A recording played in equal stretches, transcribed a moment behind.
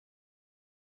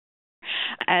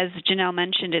As Janelle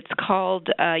mentioned, it's called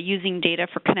Using Data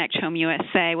for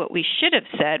ConnectHomeUSA. What we should have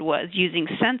said was Using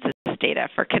Census Data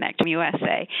for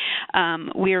ConnectHomeUSA.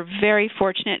 We are very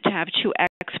fortunate to have two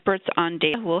experts on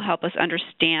data who will help us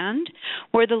understand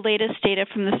where the latest data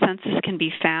from the census can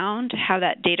be found, how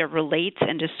that data relates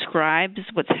and describes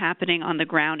what's happening on the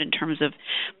ground in terms of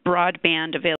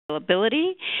broadband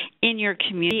availability in your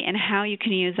community, and how you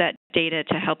can use that data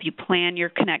to help you plan your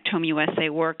ConnectHomeUSA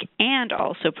work and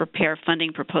also prepare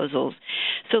funding proposals.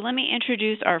 So let me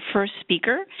introduce our first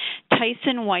speaker.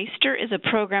 Tyson Weister is a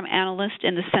program analyst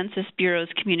in the Census Bureau's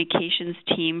communications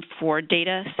team for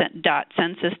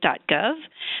data.census.gov,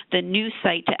 the new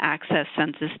site to access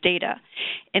census data.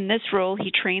 In this role, he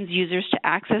trains users to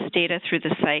access data through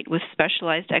the site with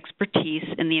specialized expertise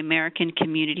in the American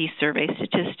Community Survey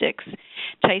statistics.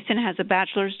 Tyson has a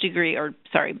bachelor's degrees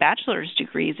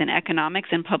in economics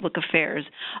and public affairs,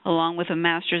 along with a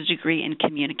master's degree in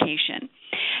communication.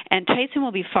 And Tyson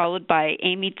will be followed by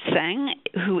Emy Tseng,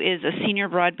 who is a senior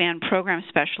broadband program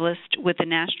specialist with the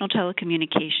National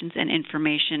Telecommunications and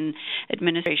Information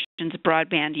Administration's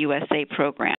Broadband USA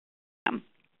program.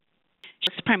 She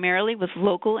works primarily with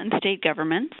local and state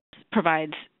governments,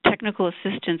 provides technical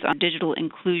assistance on digital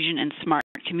inclusion and smart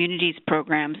communities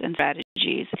programs and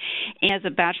strategies, and has a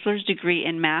bachelor's degree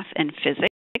in math and physics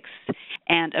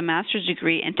and a master's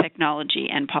degree in technology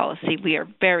and policy. We are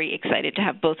very excited to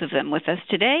have both of them with us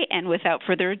today, and without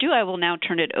further ado, I will now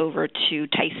turn it over to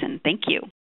Tyson. Thank you.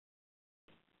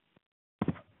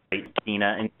 Great,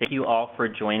 Tina, and thank you all for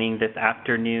joining this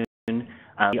afternoon.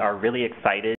 We are really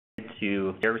excited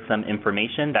to share some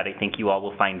information that I think you all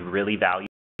will find really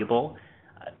valuable.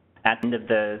 At the end of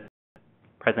the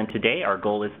present today, our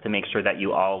goal is to make sure that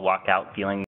you all walk out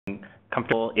feeling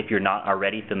comfortable if you're not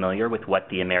already familiar with what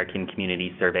the American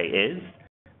Community Survey is,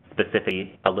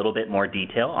 specifically a little bit more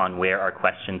detail on where our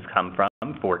questions come from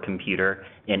for computer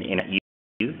and internet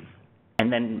use,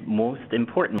 and then most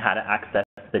important, how to access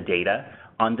the data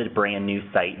on the brand new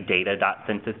site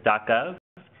data.census.gov.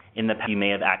 In the past, you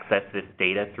may have accessed this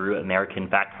data through American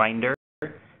Fact Finder.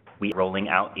 We are rolling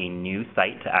out a new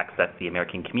site to access the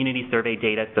American Community Survey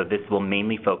data, so this will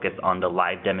mainly focus on the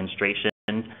live demonstration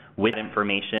with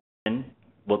information.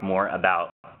 We'll talk more about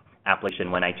application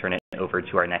when I turn it over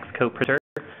to our next co-presenter.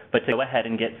 But to go ahead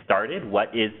and get started,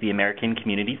 what is the American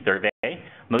Community Survey?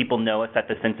 Most people know us at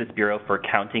the Census Bureau for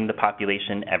counting the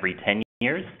population every 10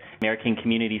 years. American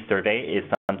Community Survey is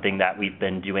something that we've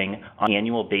been doing on an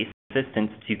annual basis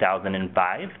since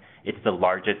 2005. It's the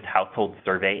largest household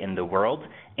survey in the world,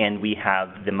 and we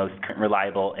have the most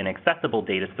reliable and accessible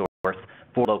data source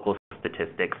for local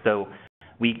statistics. So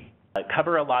we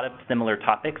cover a lot of similar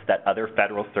topics that other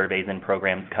federal surveys and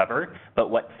programs cover, but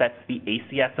what sets the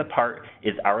ACS apart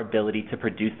is our ability to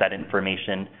produce that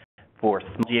information for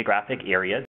small geographic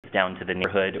areas down to the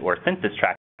neighborhood or census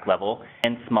tract level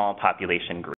and small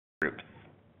population groups.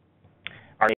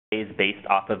 Our survey is based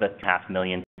off of a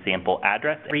 500,000 sample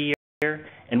address every year,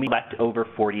 and we collect over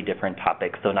 40 different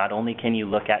topics. So not only can you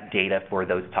look at data for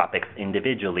those topics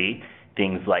individually,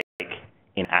 things like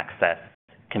in access,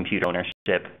 computer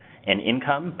ownership, and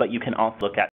income, but you can also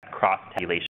look at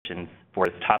cross-tabulations for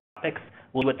those topics.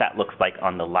 We'll see what that looks like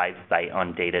on the live site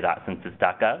on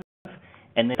data.census.gov.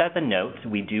 And then as a note,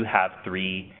 we do have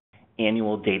 3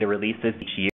 annual data releases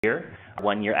each year. Our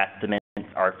 1-year estimates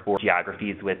are for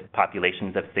geographies with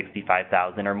populations of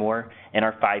 65,000 or more, and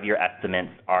our 5-year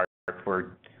estimates are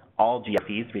for all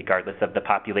geographies, regardless of the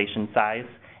population size.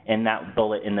 And that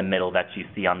bullet in the middle that you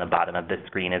see on the bottom of the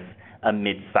screen is a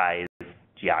mid-sized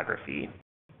geography.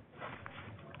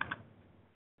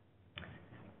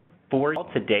 For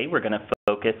today, we're going to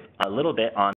focus a little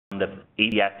bit on the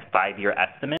ACS 5-year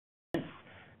estimates, a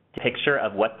picture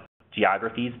of what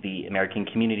geographies the American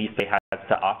Community Survey has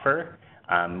to offer.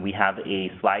 We have a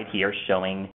slide here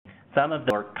showing some of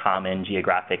the more common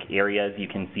geographic areas you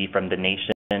can see from the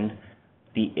nation.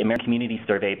 The American Community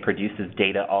Survey produces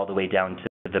data all the way down to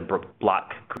the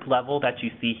block group level that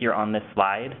you see here on this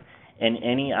slide. And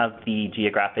any of the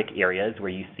geographic areas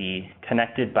where you see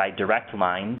connected by direct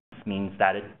lines means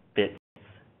that it fits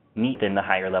neat in the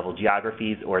higher level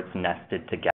geographies or it's nested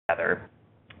together.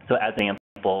 So as an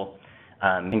example,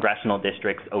 congressional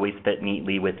districts always fit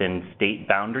neatly within state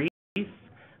boundaries,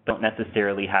 but don't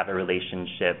necessarily have a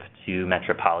relationship to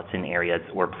metropolitan areas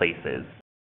or places.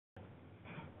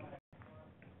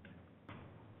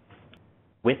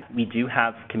 We do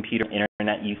have computer and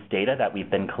internet use data that we've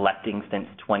been collecting since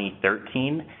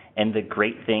 2013, and the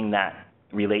great thing that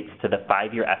relates to the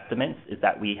 5-year estimates is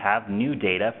that we have new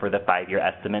data for the 5-year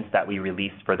estimates that we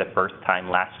released for the first time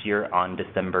last year on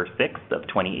December 6th of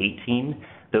 2018.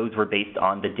 Those were based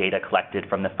on the data collected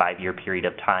from the 5-year period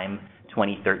of time,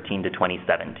 2013 to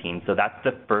 2017. So that's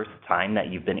the first time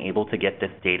that you've been able to get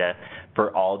this data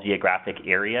for all geographic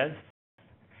areas,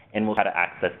 and we'll try to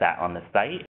access that on the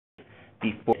site.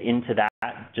 Before into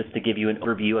that, just to give you an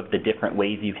overview of the different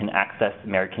ways you can access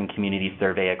American Community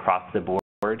Survey across the board,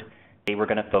 today we're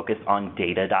going to focus on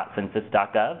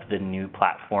data.census.gov, the new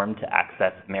platform to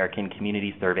access American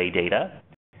Community Survey data.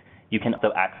 You can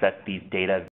also access these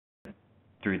data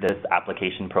through this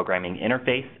application programming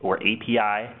interface, or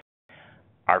API,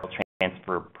 our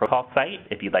transfer protocol site,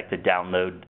 if you'd like to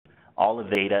download all of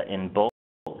the data in bulk.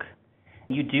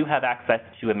 You do have access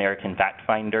to American Fact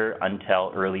Finder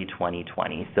until early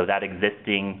 2020. So that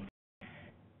existing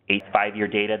 5-year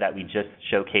data that we just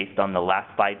showcased on the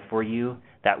last slide for you,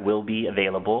 that will be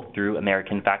available through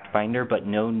American Fact Finder, but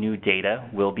no new data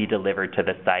will be delivered to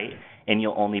the site, and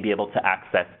you'll only be able to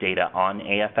access data on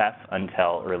AFF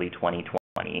until early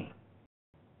 2020.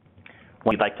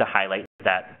 We'd like to highlight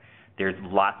that there's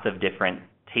lots of different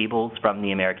tables from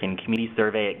the American Community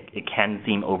Survey. It can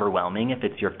seem overwhelming if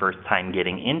it's your first time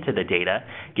getting into the data,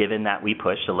 given that we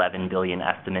push 11 billion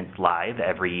estimates live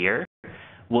every year.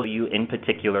 We'll you in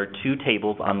particular 2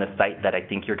 tables on the site that I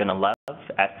think you're going to love,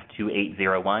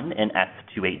 S2801 and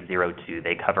S2802.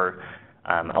 They cover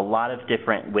a lot of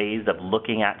different ways of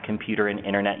looking at computer and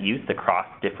internet use across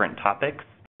different topics,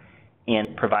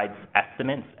 and provides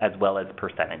estimates as well as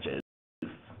percentages.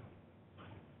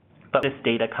 But this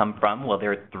data come from? Well,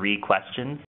 there are 3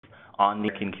 questions on the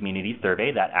American Community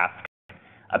Survey that ask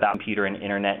about computer and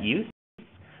internet use.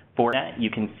 For that, you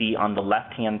can see on the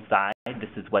left-hand side, this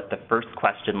is what the first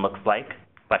question looks like.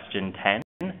 Question 10,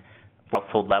 for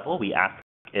household level, we ask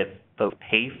if folks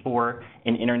pay for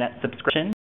an internet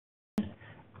subscription.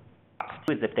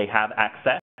 Is if they have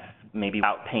access, maybe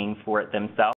without paying for it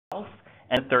themselves.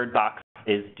 And the third box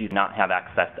is do not have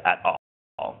access at all.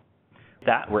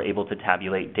 That we're able to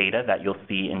tabulate data that you'll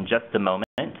see in just a moment.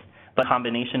 But in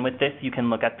combination with this, you can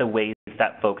look at the ways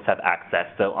that folks have access.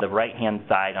 So on the right-hand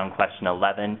side on question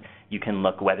 11, you can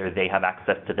look whether they have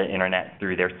access to the internet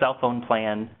through their cell phone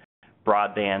plan,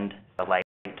 broadband, light,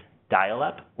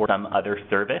 dial-up, or some other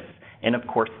service. And of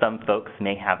course, some folks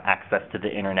may have access to the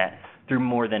internet through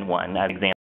more than one. As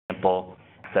an example,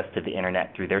 access to the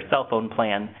internet through their cell phone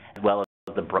plan, as well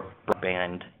as the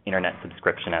broadband internet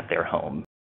subscription at their home.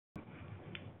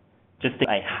 Just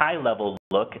a high-level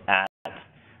look at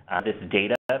this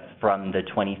data from the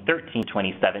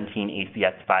 2013-2017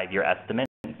 ACS 5-year estimate,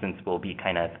 since we'll be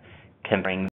kind of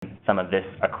comparing some of this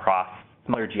across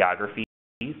smaller geographies.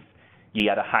 You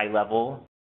at a high level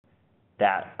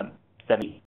that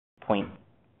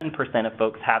 70.7% of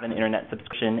folks have an internet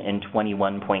subscription and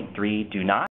 21.3% do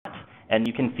not. And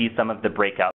you can see some of the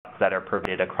breakouts that are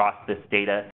provided across this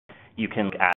data. You can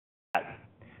look at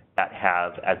that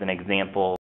have, as an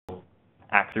example,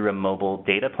 access through a mobile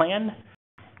data plan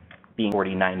being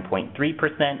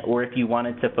 49.3%, or if you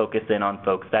wanted to focus in on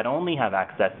folks that only have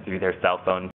access through their cell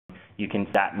phone, you can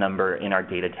see that number in our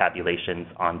data tabulations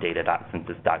on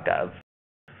data.census.gov.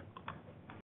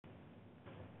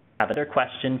 Another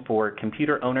question for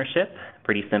computer ownership,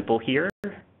 pretty simple here.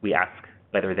 We ask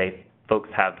whether folks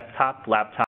have desktop,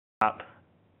 laptop,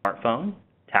 smartphone,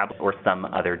 tablet, or some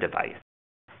other device.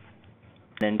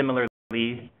 And then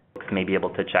similarly, folks may be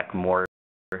able to check more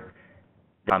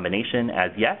combination as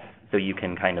yes, so you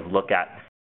can kind of look at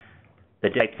the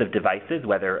types of devices,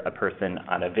 whether a person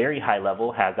on a very high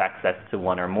level has access to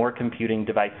one or more computing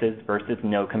devices versus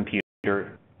no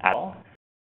computer at all,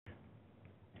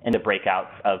 and the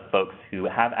breakouts of folks who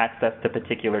have access to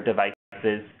particular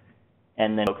devices,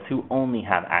 and then folks who only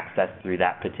have access through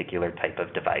that particular type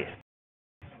of device.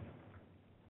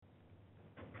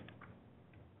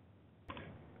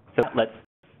 So let's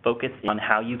focus on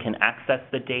how you can access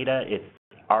the data. It's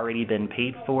already been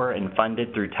paid for and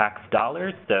funded through tax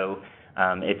dollars, so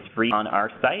it's free on our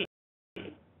site.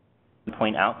 We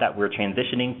point out that we're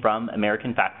transitioning from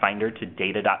American Fact Finder to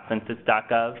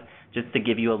data.census.gov. Just to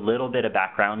give you a little bit of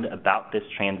background about this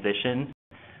transition,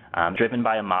 driven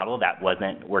by a model that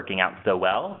wasn't working out so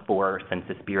well for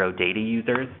Census Bureau data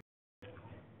users.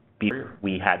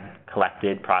 We had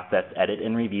collected, processed, edited,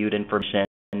 and reviewed information.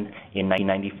 In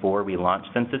 1994, we launched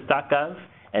Census.gov,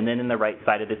 and then in the right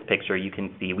side of this picture, you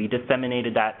can see we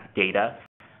disseminated that data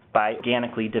by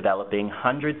organically developing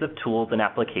hundreds of tools and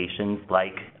applications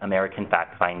like American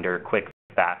Fact Finder,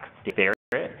 QuickFacts,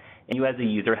 Ferret, and you as a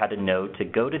user had to know to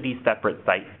go to these separate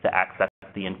sites to access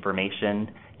the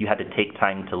information. You had to take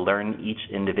time to learn each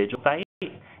individual site,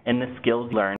 and the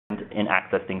skills learned in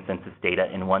accessing census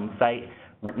data in one site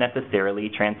weren't necessarily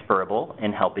transferable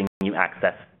in helping you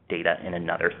access data in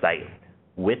another site.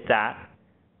 With that,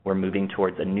 we're moving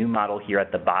towards a new model here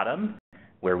at the bottom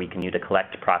where we can use to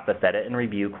collect, process, edit, and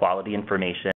review quality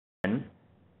information,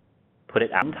 put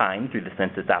it out in time through the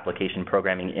Census Application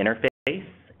Programming Interface,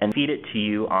 and feed it to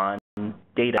you on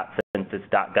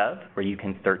data.census.gov, where you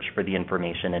can search for the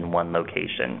information in one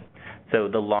location. So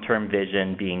the long-term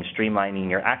vision being streamlining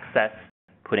your access,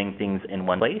 putting things in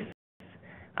one place,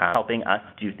 helping us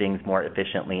do things more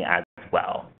efficiently as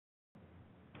well.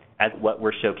 As what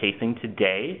we're showcasing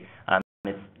today,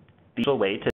 is the usual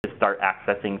way to start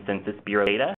accessing Census Bureau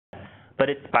data, but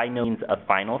it's by no means a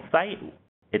final site.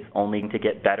 It's only going to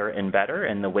get better and better,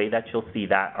 and the way that you'll see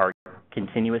that are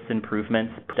continuous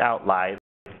improvements put out live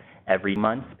every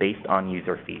month based on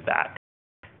user feedback.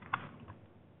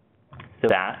 So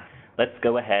let's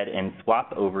go ahead and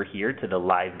swap over here to the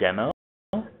live demo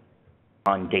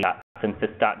on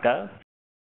data.census.gov.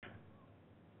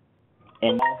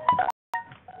 And are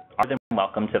more than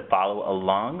welcome to follow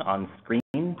along on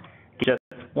screen. Just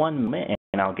one moment,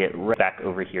 and I'll get right back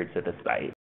over here to the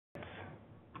site.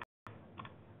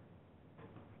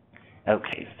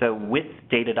 Okay, so with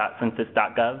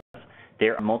data.census.gov,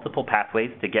 there are multiple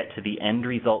pathways to get to the end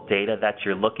result data that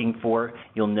you're looking for.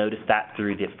 You'll notice that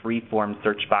through the free form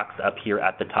search box up here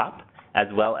at the top, as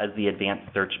well as the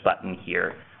advanced search button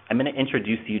here. I'm going to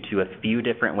introduce you to a few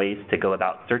different ways to go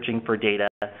about searching for data.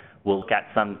 We'll look at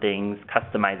some things,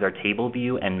 customize our table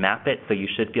view, and map it, so you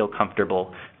should feel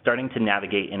comfortable starting to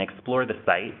navigate and explore the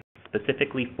site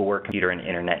specifically for computer and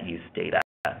internet use data.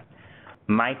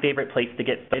 My favorite place to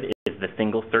get started is the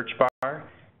single search bar.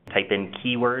 Type in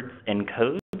keywords and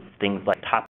codes, things like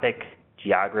topic,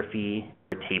 geography,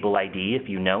 or table ID if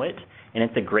you know it, and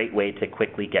it's a great way to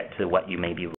quickly get to what you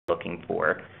may be looking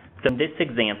for. So in this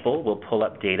example, we'll pull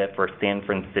up data for San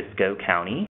Francisco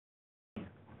County.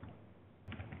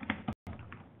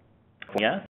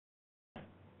 Yeah.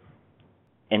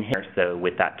 And here, so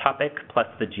with that topic plus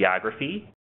the geography,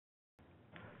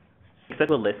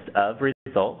 a list of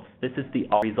results. This is the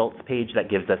All Results page that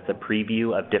gives us a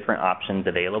preview of different options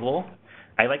available.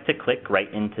 I like to click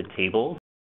right into Tables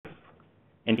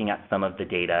and looking at some of the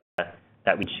data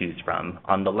that we choose from.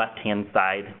 On the left-hand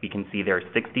side, we can see there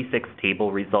are 66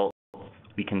 table results.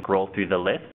 We can scroll through the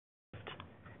list.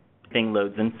 Everything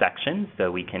loads in sections, so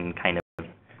we can kind of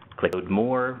click Load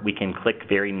More. We can click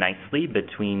very nicely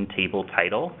between table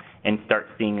title and start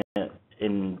seeing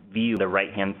in view the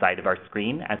right-hand side of our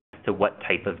screen as to what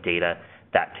type of data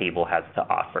that table has to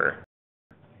offer.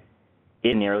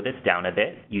 To narrow this down a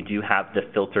bit, you do have the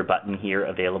filter button here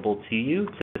available to you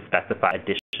to specify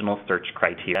additional search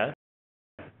criteria.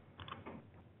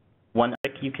 One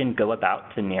trick you can go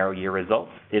about to narrow your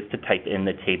results is to type in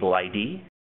the table ID.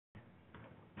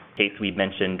 In case we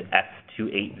mentioned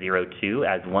S2802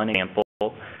 as one example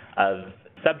of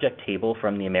subject table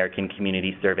from the American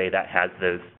Community Survey that has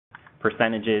those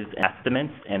percentages and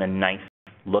estimates and a nice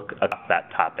look across that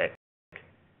topic.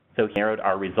 So we narrowed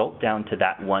our result down to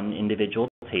that one individual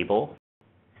table,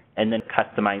 and then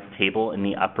customized table in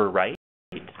the upper right.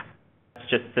 That's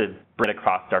just to bring it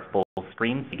across our full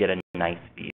screen so you get a nice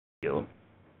view. So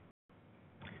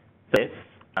this,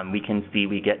 we can see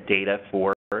we get data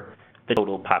for the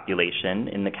total population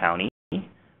in the county.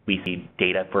 We see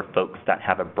data for folks that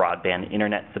have a broadband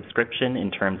internet subscription in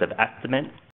terms of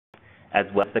estimates, as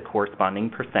well as the corresponding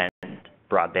percent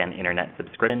broadband internet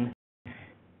subscription.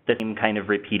 The same kind of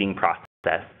repeating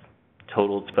process.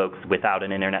 Totals folks without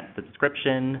an internet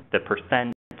subscription, the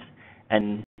percent,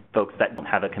 and folks that don't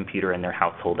have a computer in their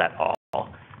household at all.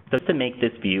 So to make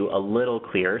this view a little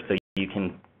clearer so you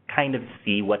can kind of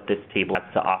see what this table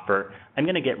has to offer, I'm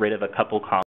going to get rid of a couple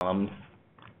columns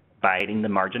by hiding the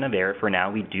margin of error for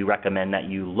now. We do recommend that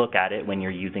you look at it when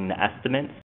you're using the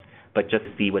estimates, but just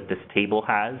see what this table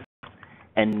has.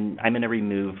 And I'm going to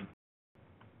remove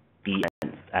the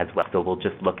as well, so we'll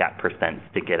just look at percents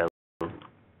to get a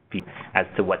view as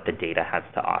to what the data has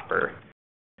to offer.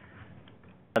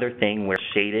 Another thing, where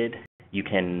shaded, you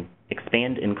can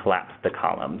expand and collapse the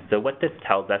columns. So what this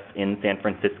tells us, in San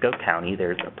Francisco County,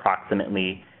 there's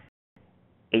approximately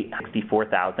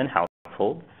 864,000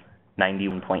 households,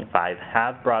 91.5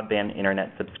 have broadband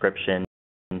internet subscription,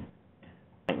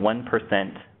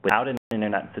 0.1% without an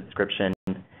internet subscription,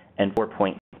 and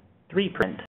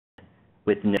 4.3%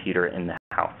 with no computer in the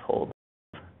household.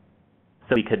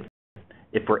 So we could,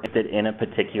 if we're interested in a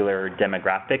particular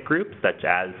demographic group, such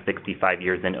as 65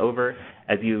 years and over,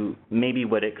 as you maybe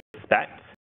would expect,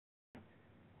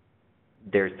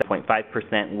 there's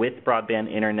 0.5% with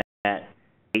broadband internet,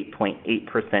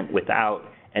 8.8% without,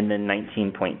 and then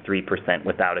 19.3%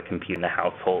 without a computer in the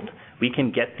household. We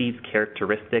can get these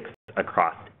characteristics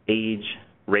across age,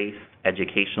 race,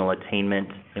 educational attainment,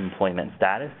 employment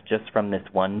status, just from this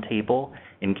one table.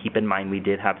 And keep in mind, we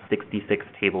did have 66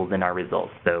 tables in our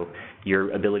results, so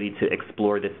your ability to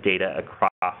explore this data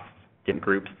across different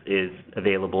groups is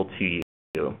available to you.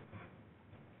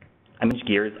 I'm going to switch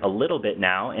gears a little bit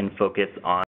now and focus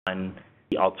on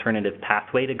the alternative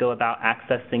pathway to go about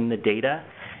accessing the data.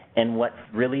 And what's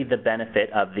really the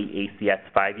benefit of the ACS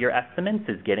 5-year estimates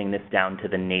is getting this down to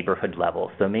the neighborhood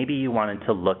level. So maybe you wanted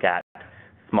to look at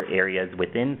smaller areas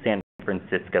within San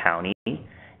Francisco County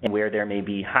and where there may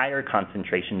be higher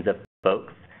concentrations of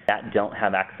folks that don't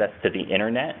have access to the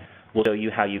internet. We'll show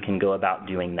you how you can go about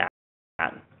doing that.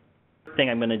 First thing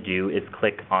I'm going to do is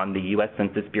click on the U.S.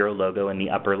 Census Bureau logo in the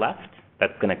upper left.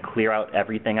 That's going to clear out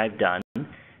everything I've done,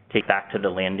 take back to the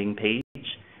landing page.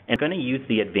 I'm going to use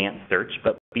the advanced search,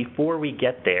 but before we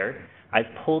get there, I've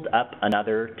pulled up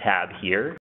another tab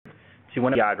here to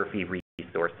one of the geography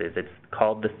resources. It's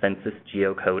called the Census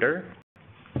Geocoder,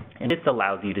 and this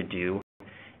allows you to do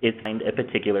is find a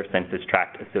particular census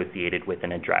tract associated with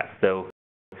an address. So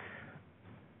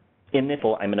in this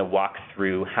I'm going to walk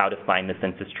through how to find the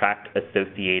census tract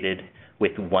associated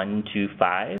with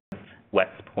 125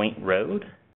 West Point Road.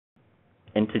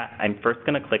 And to that, I'm first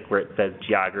going to click where it says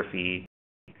Geography,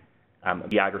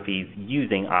 Geography's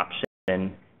using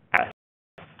option S.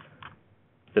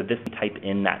 So this type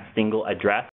in that single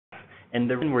address. And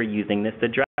the reason we're using this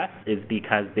address is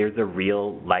because there's a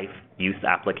real life use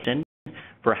application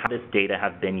for how this data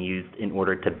has been used in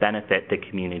order to benefit the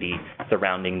community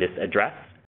surrounding this address.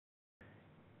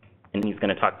 And he's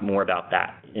going to talk more about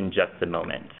that in just a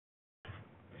moment.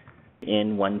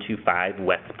 In 125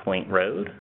 West Point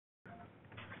Road,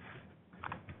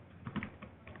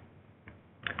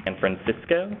 San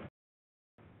Francisco,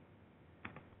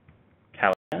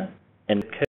 California, and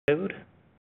code.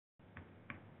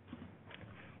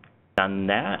 Done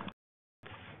that.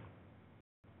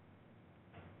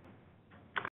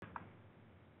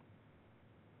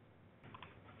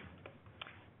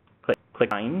 Click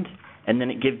Find, and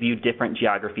then it gives you different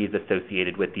geographies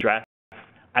associated with the address.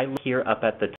 I look here up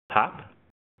at the top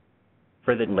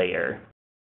for the layer.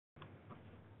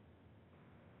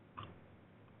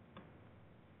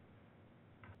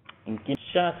 And give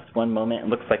just one moment. It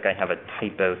looks like I have a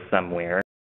typo somewhere.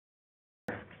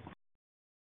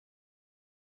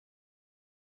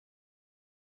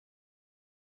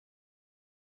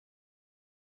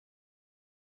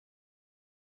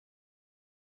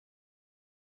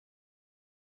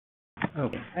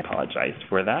 Okay, I apologize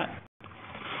for that.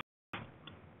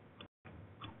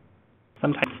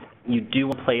 Sometimes you do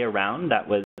play around. That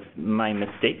was my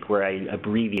mistake where I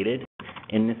abbreviated.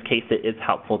 In this case, it is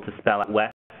helpful to spell out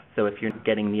West. So if you're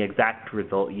getting the exact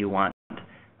result you want,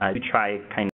 you try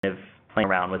kind of playing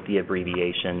around with the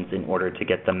abbreviations in order to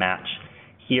get the match.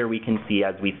 Here we can see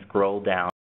as we scroll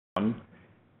down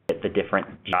at the different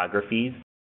geographies,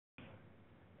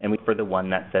 and we look for the one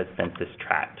that says census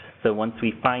tract. So once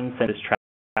we find census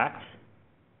tract,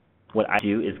 what I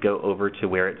do is go over to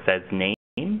where it says name,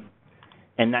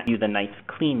 and that gives you the nice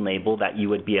clean label that you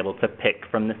would be able to pick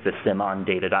from the system on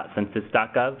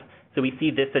data.census.gov. So we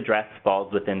see this address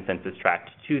falls within census tract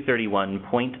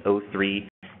 231.03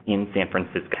 in San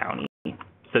Francisco County.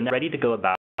 So now ready to go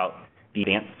about the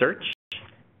advanced search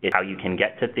is how you can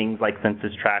get to things like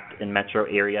census tract in metro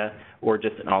area, or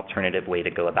just an alternative way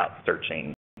to go about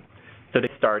searching. So to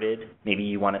get started, maybe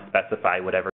you want to specify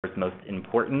whatever is most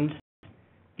important.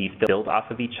 These build off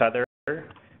of each other.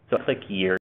 So click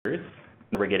years.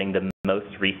 We're getting the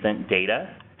most recent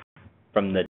data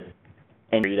from the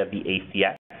end period of the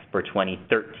ACS for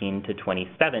 2013 to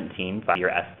 2017 5-year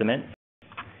estimates.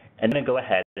 And then go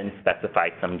ahead and specify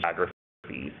some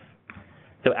geographies.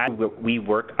 So as we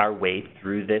work our way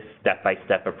through this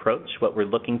step-by-step approach, what we're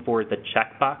looking for is a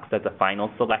checkbox as a final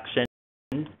selection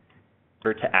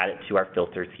or to add it to our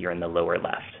filters here in the lower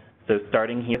left. So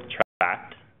starting here with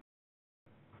tract,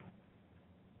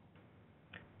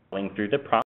 going through the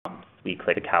prompts, we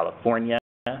click California,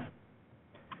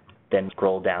 then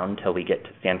scroll down until we get to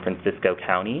San Francisco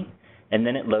County, and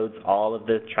then it loads all of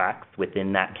the tracts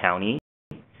within that county.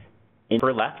 In the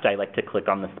upper left, I like to click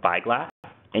on the spyglass,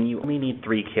 and you only need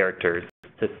 3 characters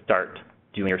to start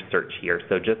doing your search here.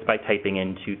 So just by typing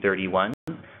in 231,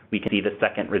 we can see the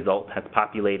second result has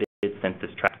populated census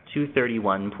tract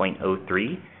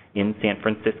 231.03 in San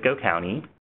Francisco County.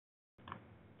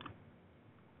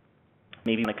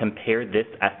 Maybe you want to compare this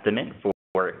estimate for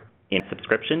in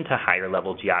subscription to higher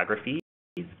level geographies.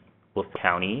 We'll see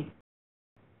County,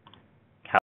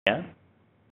 California,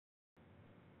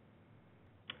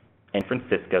 and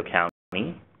Francisco County.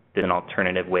 This is an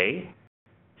alternative way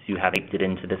to having it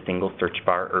into the single search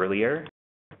bar earlier.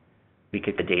 We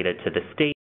could get the data to the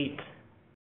state,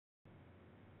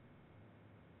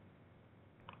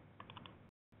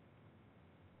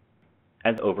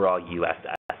 as overall U.S.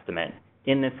 estimate.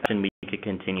 In this section, we could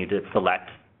continue to select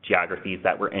geographies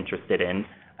that we're interested in.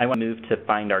 I want to move to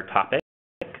find our topic.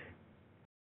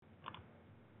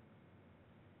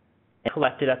 And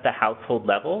collect it at the household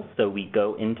level, so we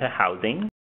go into housing.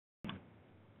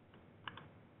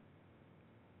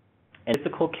 And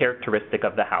physical characteristic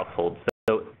of the household.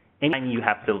 So anytime you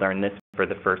have to learn this for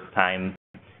the first time,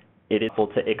 it is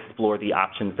helpful to explore the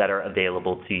options that are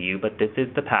available to you, but this is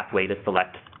the pathway to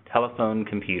select telephone,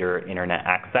 computer, internet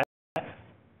access.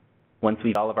 Once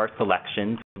we've all of our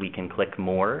selections, we can click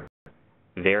More.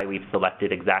 There we've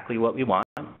selected exactly what we want,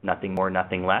 nothing more,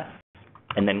 nothing less,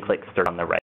 and then click Search on the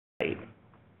right.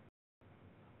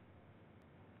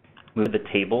 Move the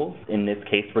tables. In this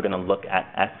case, we're going to look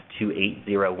at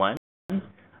S2801.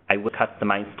 I will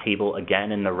customize table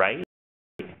again in the right.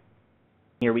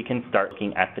 Here we can start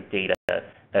looking at the data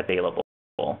available.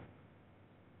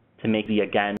 To make the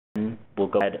again, we'll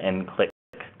go ahead and click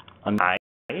on Hide.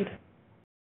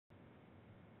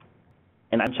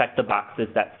 And uncheck the boxes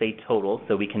that say total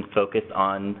so we can focus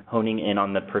on honing in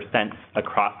on the percents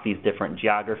across these different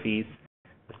geographies,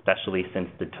 especially since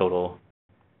the total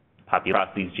population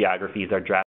across these geographies are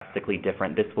drastically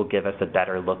different. This will give us a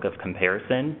better look of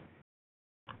comparison.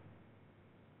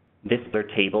 This other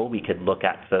table, we could look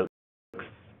at folks'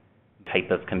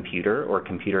 type of computer or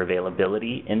computer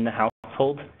availability in the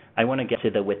household. I want to get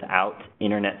to the without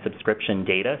internet subscription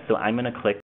data, so I'm going to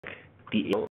click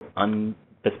the on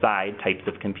beside types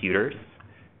of computers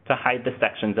to hide the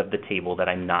sections of the table that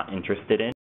I'm not interested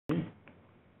in.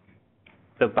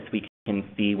 So we can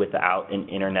see without an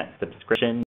internet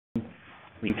subscription,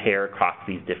 we compare across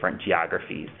these different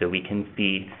geographies. So we can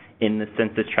see in the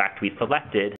census tract we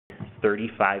selected,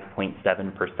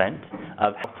 35.7%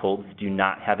 of households do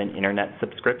not have an internet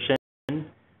subscription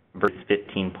versus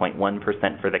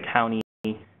 15.1% for the county,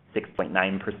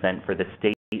 6.9% for the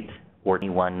state, or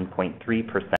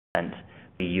 21.3%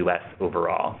 the U.S.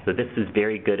 overall. So this is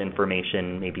very good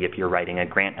information, maybe if you're writing a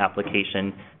grant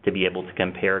application, to be able to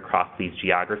compare across these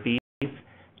geographies.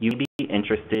 You may be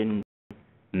interested in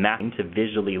mapping to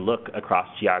visually look across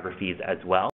geographies as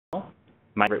well.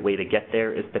 My favorite way to get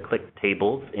there is to click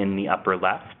Tables in the upper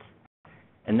left,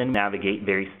 and then navigate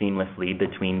very seamlessly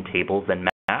between tables and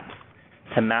maps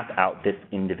to map out this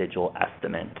individual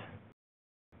estimate.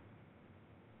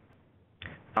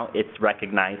 Now it's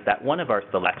recognized that one of our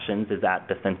selections is at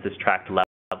the census tract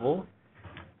level.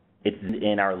 It's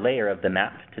in our layer of the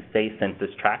map to say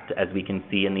census tract, as we can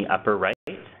see in the upper right,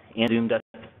 and zoomed us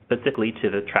specifically to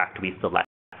the tract we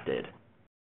selected.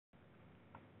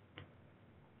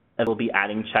 And we'll be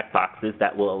adding checkboxes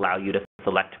that will allow you to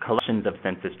select collections of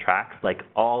census tracts, like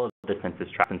all of the census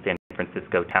tracts in San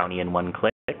Francisco County in one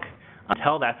click.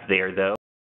 Until that's there, though,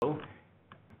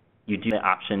 you do have the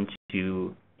option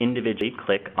to individually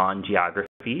click on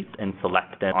geographies and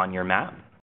select them on your map,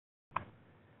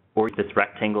 or use this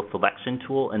rectangle selection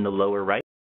tool in the lower right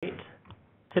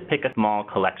to pick a small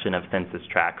collection of census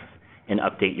tracts and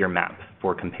update your map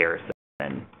for comparison.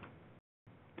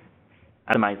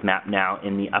 Itemize map now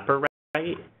in the upper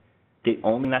right. The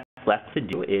only thing that's left to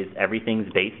do is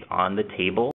everything's based on the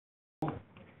table,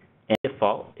 and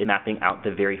default is mapping out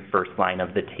the very first line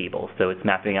of the table. So it's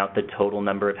mapping out the total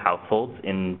number of households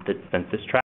in the census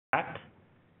tract.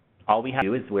 All we have to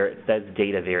do is where it says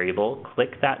data variable,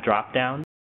 click that drop down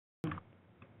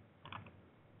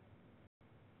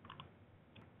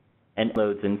and it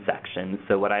loads in sections.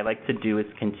 So what I like to do is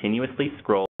continuously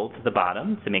scroll to the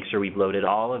bottom to make sure we've loaded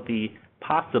all of the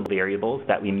possible variables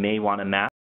that we may want to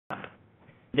map.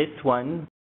 This one,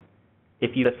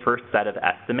 if you have the first set of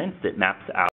estimates, it maps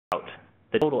out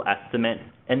the total estimate,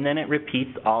 and then it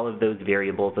repeats all of those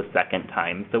variables a second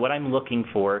time. So what I'm looking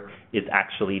for is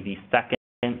actually the second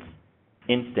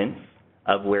instance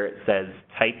of where it says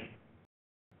type.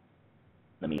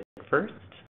 Let me look first.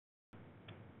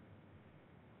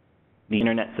 The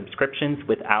internet subscriptions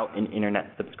without an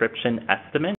internet subscription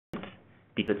estimate,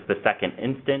 because it's the second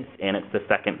instance and it's the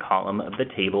second column of the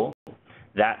table.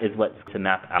 That is what's to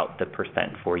map out the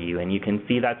percent for you. And you can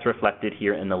see that's reflected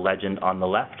here in the legend on the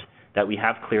left, that we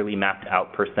have clearly mapped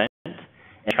out percent,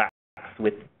 and tracts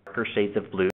with darker shades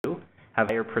of blue have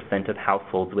a higher percent of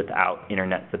households without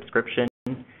internet subscription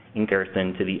in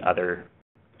comparison to the other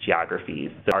geographies.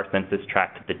 So our census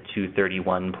tract, the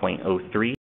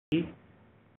 231.03,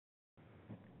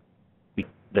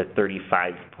 the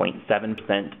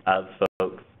 35.7% of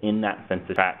folks in that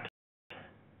census tract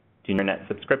do internet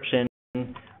subscription,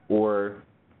 or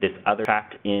This other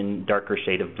tract in darker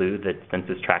shade of blue, the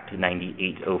Census Tract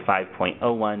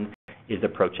 9805.01, is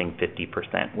approaching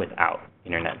 50% without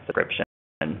internet subscription.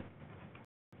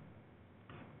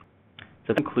 So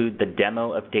to conclude the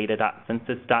demo of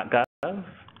data.census.gov,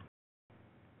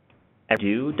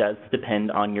 does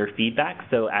depend on your feedback.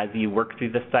 So as you work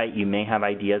through the site, you may have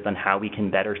ideas on how we can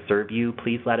better serve you.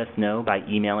 Please let us know by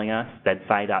emailing us,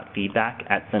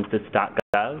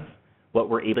 bedsci.feedback@census.gov. What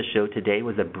we're able to show today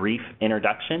was a brief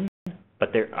introduction,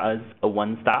 but there is a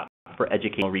one-stop for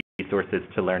educational resources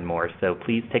to learn more. So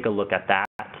please take a look at that.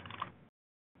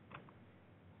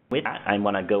 With that, I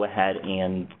want to go ahead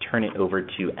and turn it over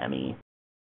to Emy.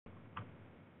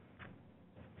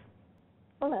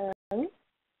 Hello. Thank you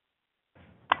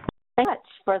much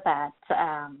for that.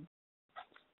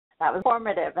 That was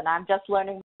formative, and I'm just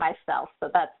learning myself, so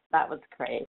that was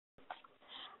great.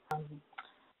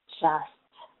 Just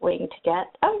waiting to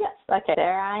get, oh yes, okay,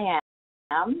 there I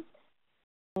am.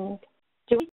 And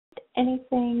do we need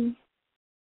anything?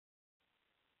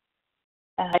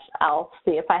 I'll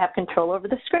see if I have control over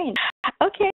the screen.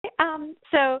 Okay,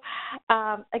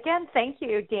 again, thank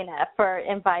you, Dina, for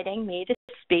inviting me to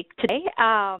speak today.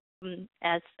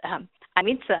 As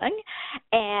Emy Tseng,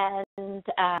 and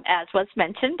as was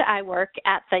mentioned, I work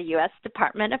at the U.S.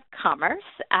 Department of Commerce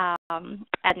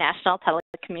at National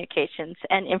Telecommunications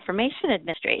and Information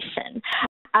Administration.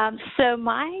 So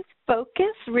my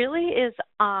focus really is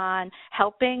on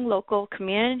helping local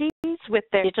communities with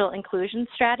their digital inclusion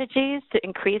strategies to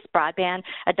increase broadband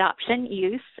adoption,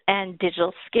 use, and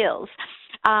digital skills.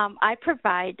 I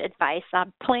provide advice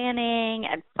on planning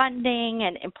and funding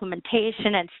and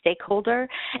implementation and stakeholder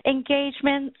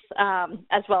engagements,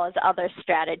 as well as other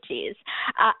strategies.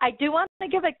 I do want to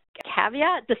give a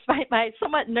caveat, despite my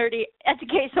somewhat nerdy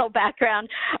educational background,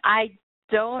 I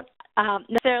don't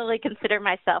necessarily consider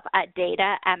myself a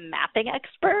data and mapping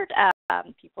expert.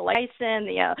 People like Tyson,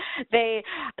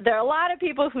 there are a lot of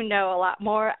people who know a lot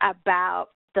more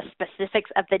about the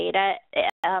specifics of the data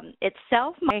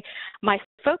itself. My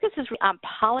focus is on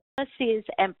policies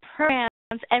and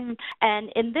programs, and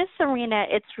in this arena,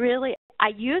 it's really, I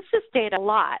use this data a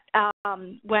lot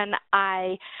when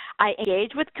I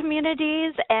engage with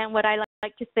communities, and what I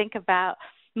like to think about,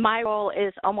 my role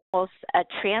is almost a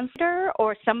translator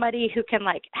or somebody who can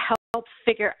help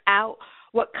figure out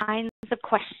what kinds of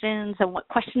questions and what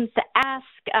questions to ask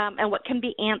and what can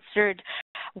be answered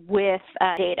with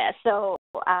data. So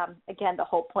again, the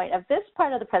whole point of this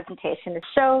part of the presentation is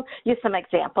show you some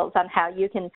examples on how you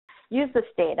can use this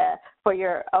data for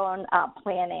your own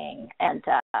planning and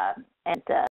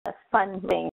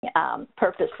funding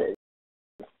purposes.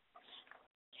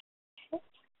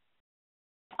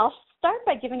 I'll start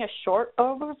by giving a short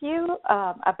overview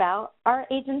about our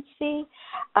agency.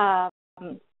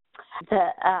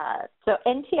 So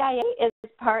NTIA is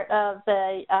part of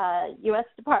the U.S.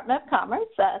 Department of Commerce,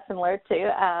 similar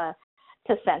to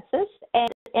Census,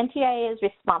 and NTIA is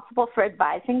responsible for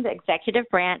advising the executive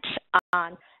branch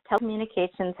on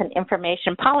telecommunications and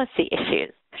information policy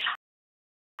issues.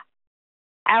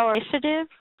 Our initiative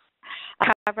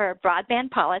cover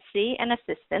broadband policy and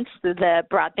assistance through the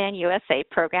Broadband USA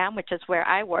program, which is where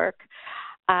I work,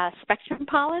 spectrum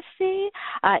policy,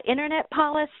 internet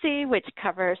policy, which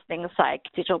covers things like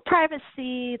digital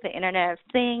privacy, the Internet of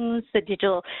Things, the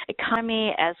digital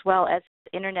economy, as well as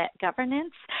internet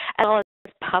governance, as well as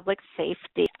public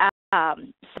safety.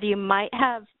 So you might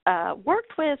have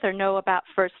worked with or know about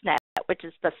FirstNet, which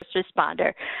is the first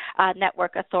responder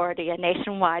network authority, a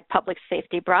nationwide public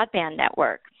safety broadband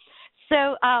network.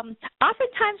 So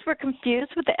oftentimes we're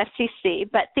confused with the FCC,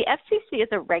 but the FCC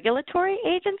is a regulatory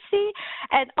agency,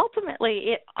 and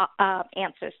ultimately it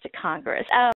answers to Congress.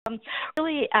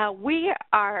 Really, we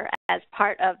are, as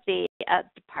part of the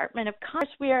Department of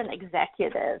Commerce, we are an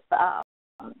executive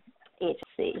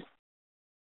agency.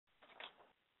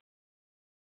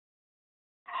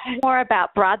 More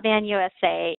about Broadband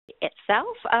USA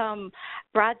itself.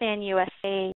 Broadband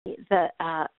USA, the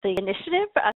initiative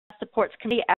supports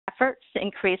community efforts to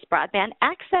increase broadband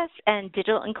access and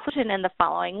digital inclusion in the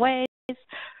following ways.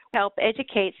 Help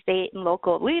educate state and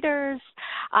local leaders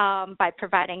by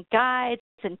providing guides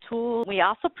and tools. We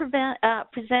also present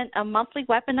a monthly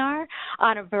webinar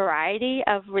on a variety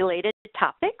of related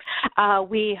topics.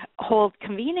 We hold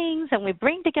convenings and we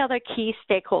bring together key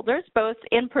stakeholders, both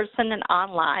in person and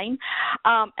online,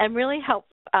 and really help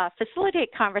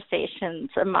facilitate conversations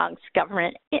amongst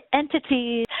government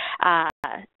entities,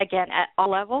 again, at all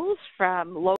levels,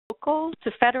 from local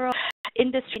to federal,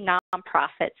 industry,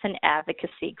 nonprofits, and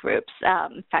advocacy groups.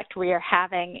 In fact, we are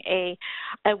having a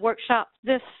workshop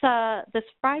this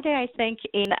Friday, I think,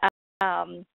 in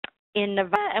in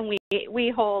Nevada, and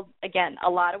we hold, again, a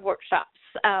lot of workshops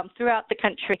throughout the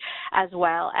country, as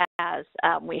well as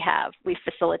we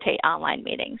facilitate online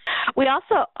meetings. We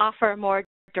also offer a more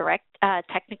direct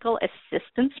technical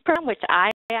assistance program, which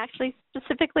I actually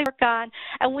specifically work on,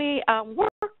 and we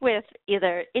work with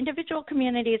either individual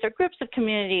communities or groups of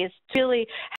communities to really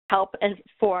help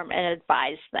inform and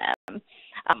advise them,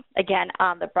 again,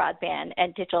 on the broadband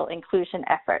and digital inclusion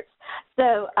efforts.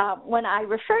 So when I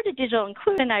refer to digital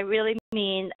inclusion, I really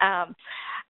mean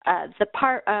the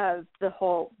part of the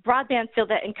whole broadband field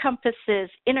that encompasses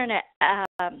internet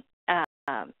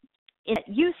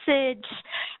usage,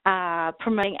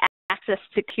 promoting access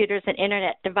to computers and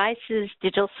internet devices,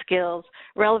 digital skills,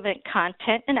 relevant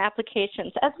content and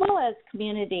applications, as well as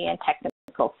community and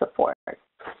technical support.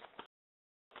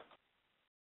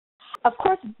 Of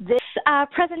course, this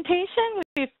presentation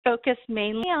we focus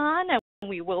mainly on, and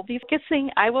I will be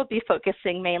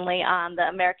focusing mainly on the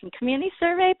American Community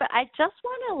Survey, but I just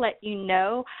want to let you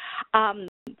know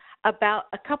about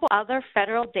a couple other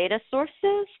federal data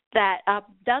sources that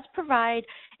does provide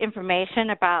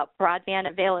information about broadband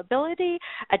availability,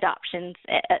 broadband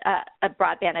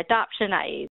adoption,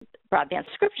 i.e. broadband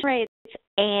subscription rates,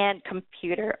 and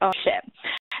computer ownership.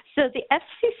 So the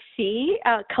FCC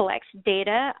collects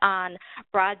data on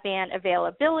broadband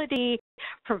availability,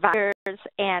 providers,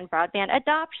 and broadband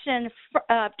adoption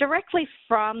directly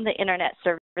from the internet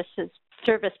service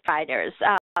providers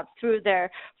through their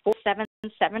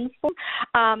 477 form.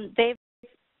 They've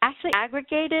actually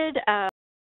aggregated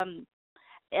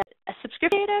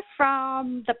subscription data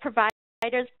from the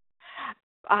providers,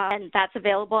 and that's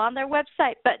available on their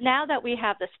website. But now that we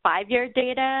have this 5-year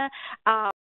data,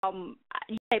 I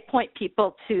point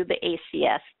people to the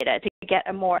ACS data to get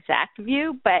a more exact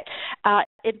view. But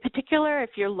in particular,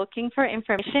 if you're looking for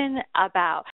information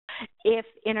about if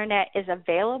internet is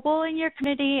available in your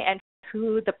community and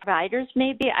who the providers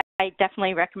may be, I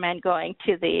definitely recommend going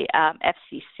to the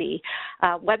FCC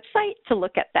website to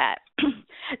look at that.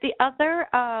 The other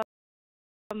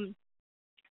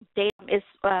data is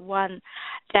one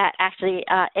that actually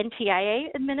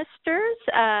NTIA administers.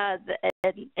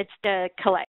 It's to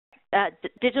collect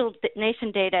digital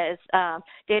nation data is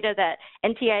data that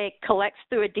NTIA collects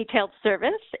through a detailed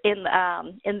service in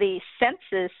the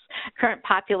Census Current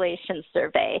Population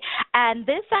Survey. And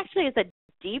this actually is a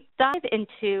deep dive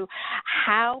into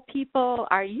how people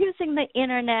are using the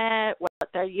internet, what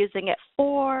they're using it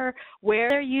for, where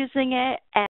they're using it,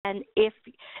 and if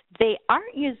they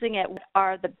aren't using it, what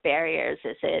are the barriers?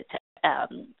 Is it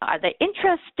are they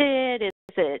interested?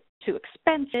 Is it too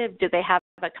expensive? Do they have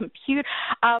a computer?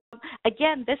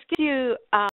 Again, this gives you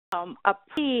a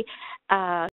pretty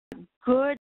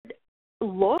good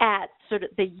look at sort of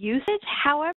the usage.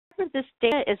 However, this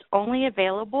data is only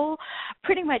available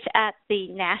pretty much at the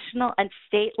national and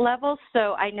state level.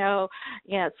 So I know,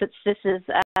 since this is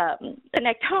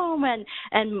Connect Home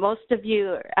and most of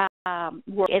you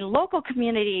work in local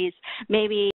communities,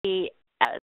 maybe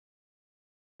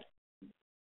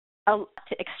to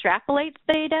extrapolate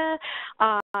data.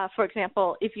 For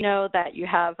example, if you know that you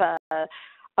have a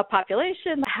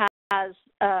population that has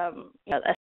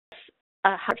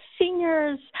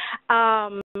seniors,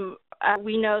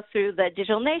 we know through the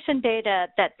Digital Nation data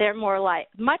that they're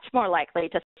much more likely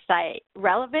to cite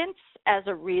relevance as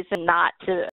a reason not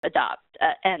to adopt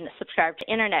and subscribe to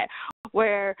internet,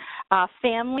 where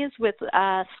families with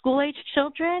school-age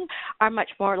children are much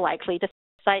more likely to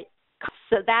cite.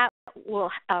 So that will,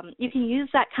 you can use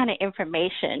that kind of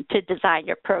information to design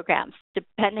your programs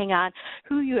depending on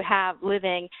who you have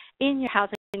living in your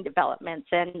housing developments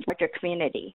and your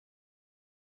community.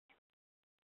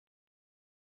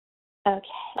 Okay,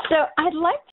 so I'd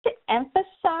like to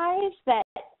emphasize that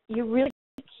you really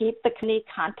keep the community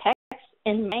context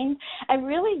in mind and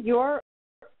really your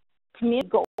community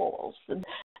goals.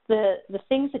 The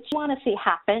things that you want to see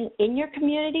happen in your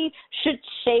community should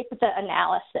shape the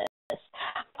analysis.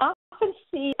 I often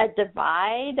see a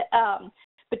divide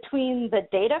between the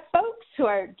data folks who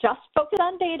are just focused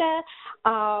on data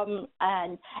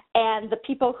and the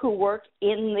people who work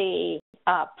in the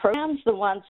programs, the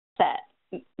ones that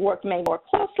work maybe more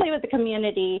closely with the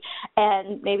community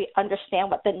and maybe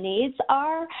understand what the needs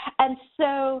are. And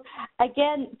so,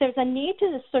 again, there's a need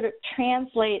to sort of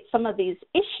translate some of these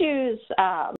issues,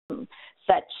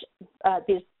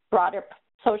 these broader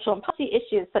social and policy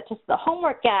issues, such as the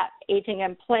homework gap, aging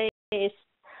in place,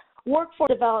 workforce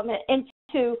development,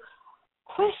 into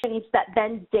questions that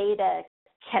then data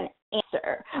can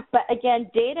answer. But again,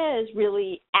 data is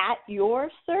really at your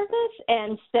service,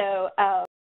 and so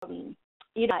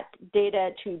you want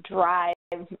data to drive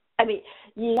I mean,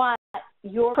 you want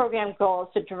your program goals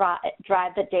to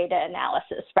drive the data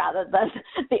analysis rather than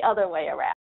the other way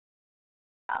around.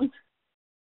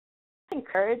 I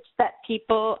encourage that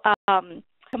people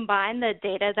combine the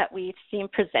data that we've seen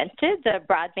presented, the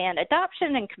broadband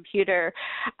adoption and computer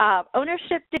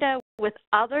ownership data, with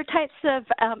other types of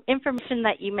information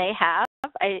that you may have.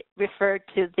 I referred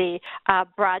to the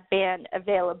broadband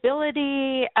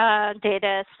availability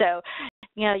data. So,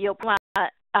 you know, you'll want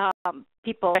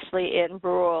people, especially in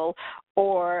rural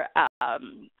or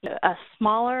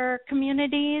smaller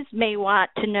communities, may want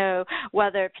to know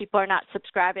whether people are not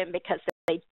subscribing because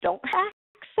they don't have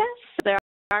access, so there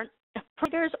aren't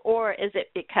providers, or is it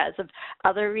because of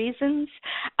other reasons?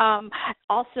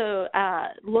 Also,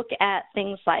 look at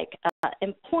things like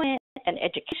employment and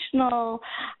educational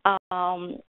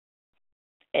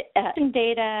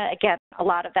data. Again, a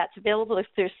lot of that's available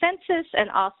through census, and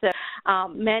also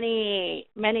many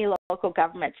local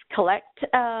governments collect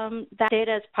that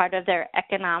data as part of their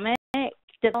economic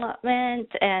development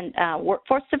and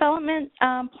workforce development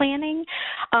planning.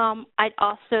 I'd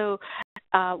also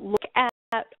look at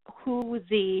who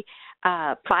the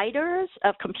providers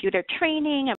of computer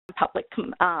training and public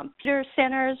computer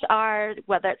centers are,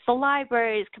 whether it's the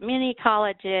libraries, community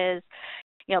colleges,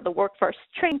 you know, the workforce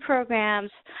training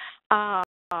programs,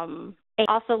 and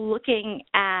also looking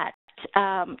at,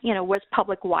 you know, where's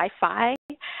public Wi-Fi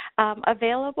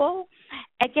available.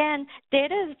 Again,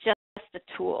 data is just a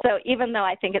tool. So even though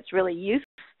I think it's really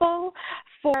useful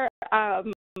for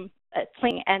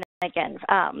planning and, again,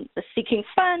 the seeking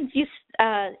funds, you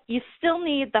still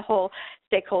need the whole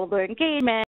stakeholder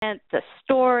engagement, the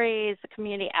stories, the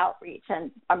community outreach,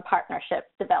 and partnership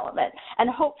development. And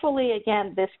hopefully,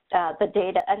 again, this the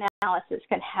data analysis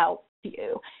can help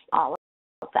you all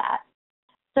of that.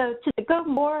 So to go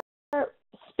more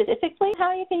specifically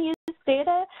how you can use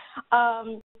data,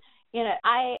 you know,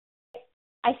 I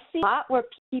see a lot where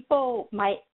people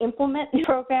might implement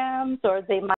programs, or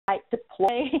they might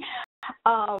deploy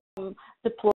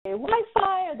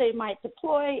Wi-Fi, or they might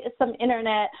deploy some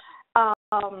internet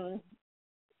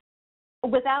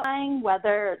without knowing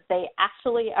whether they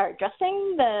actually are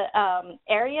addressing the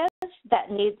areas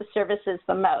that need the services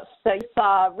the most. So you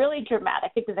saw a really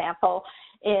dramatic example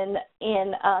in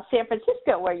San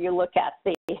Francisco, where you look at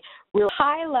the real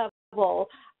high level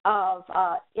of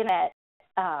internet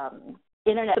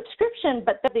subscription,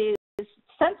 but these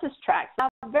census tracts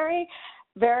have very,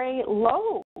 very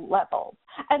low levels.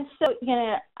 And so, you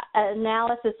know,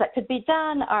 analysis that could be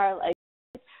done are like,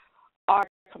 are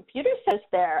computer centers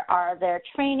there? Are there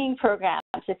training programs?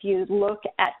 If you look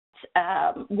at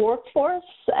workforce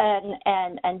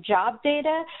and job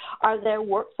data, are there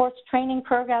workforce training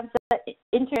programs that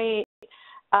integrate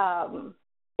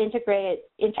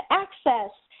into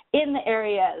access in the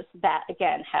areas that,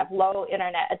 again, have low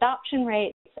internet adoption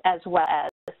rates as well as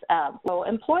low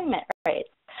employment rates?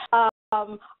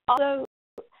 Also,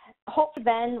 hopefully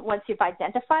then, once you've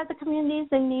identified the communities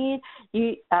in need,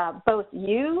 both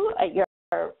your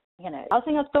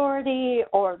housing authority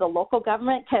or the local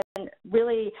government can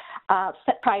really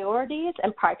set priorities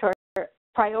and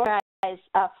prioritize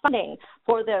funding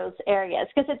for those areas,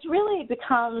 because it really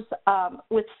becomes,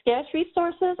 with scarce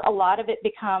resources, a lot of it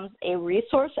becomes a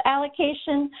resource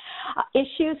allocation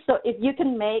issue. So if you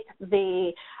can make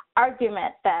the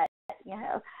argument that, you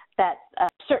know, that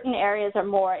certain areas are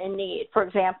more in need. For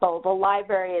example, the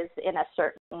library is in a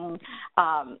certain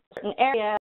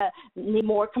area, need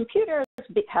more computers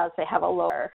because they have a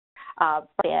lower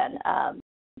broadband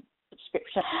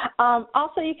subscription.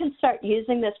 Also, you can start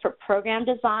using this for program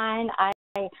design. I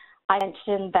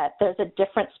mentioned that there's a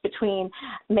difference between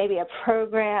maybe a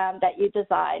program that you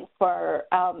design for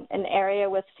an area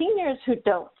with seniors who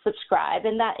don't subscribe,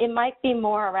 and that it might be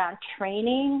more around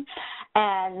training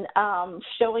and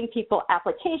showing people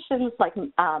applications like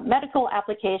medical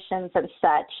applications and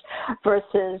such,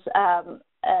 versus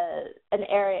an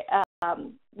area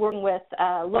working with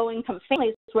low-income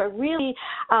families where really,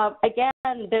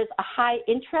 again, there's a high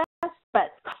interest,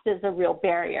 but cost is a real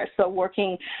barrier. So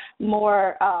working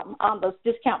more on those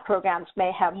discount programs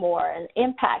may have more an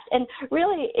impact. And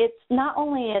really, it's not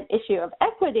only an issue of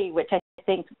equity, which I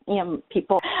think, you know,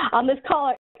 people on this call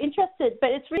are interested,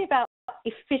 but it's really about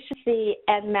efficiency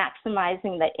and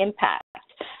maximizing the impact.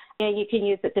 And you can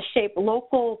use it to shape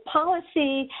local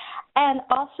policy, and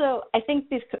also I think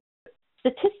these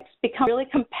statistics become really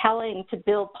compelling to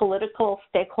build political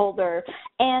stakeholder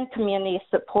and community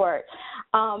support.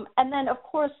 And then, of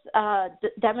course,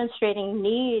 demonstrating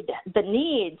the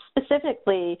need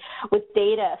specifically with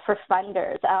data for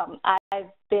funders.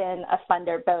 I've been a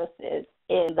funder both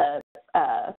in the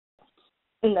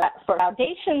for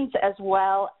foundations as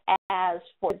well as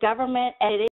for government,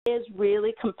 and it is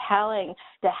really compelling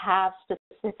to have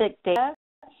specific data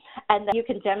and that you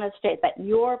can demonstrate that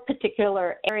your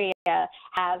particular area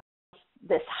has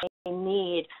this high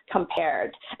need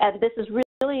compared. And this is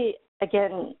really,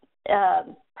 again,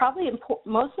 probably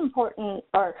most important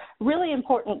or really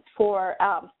important for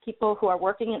people who are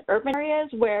working in urban areas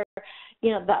where,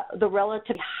 the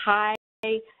relatively high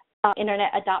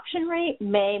internet adoption rate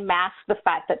may mask the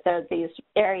fact that there are these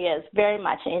areas very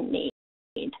much in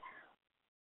need.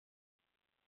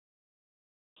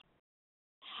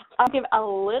 I'll give a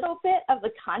little bit of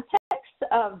the context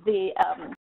of the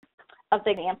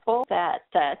example that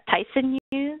Tyson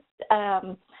used.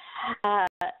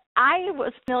 I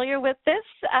was familiar with this.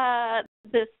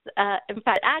 In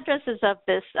fact, addresses of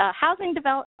this housing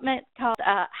development called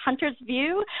Hunter's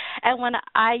View. And when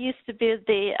I used to be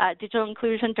the digital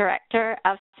inclusion director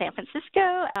of San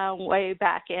Francisco way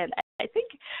back in, I think,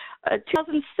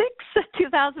 2006,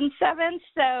 2007.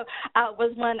 So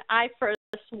was when I first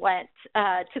went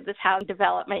to this housing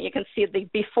development. You can see the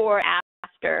before and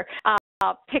after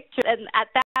picture. And at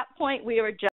that point, we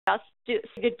were just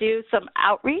to do some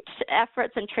outreach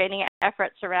efforts and training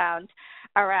efforts around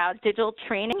digital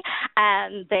training,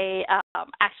 and they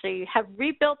actually have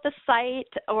rebuilt the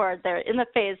site, or they're in the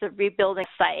phase of rebuilding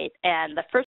the site, and the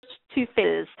first 2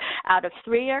 phases out of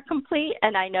 3 are complete,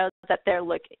 and I know that they're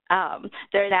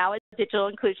now a digital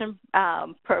inclusion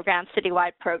program,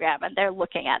 citywide program, and they're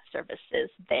looking at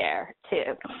services there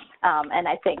too, and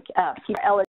I think people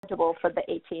are eligible for the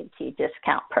AT&T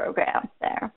discount program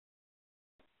there.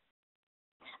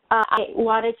 I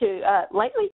wanted to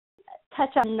lightly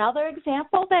touch on another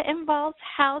example that involves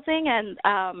housing, and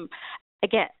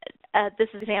again, this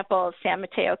is an example of San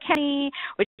Mateo County,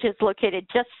 which is located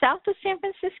just south of San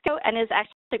Francisco and is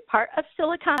actually part of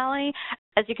Silicon Valley.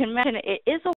 As you can imagine, it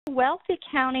is a wealthy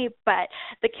county, but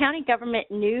the county government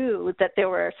knew that there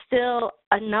were still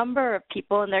a number of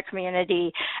people in their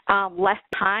community left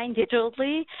behind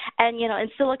digitally, and in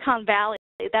Silicon Valley,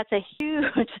 that's a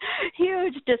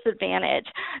huge disadvantage.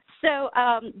 So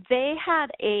they have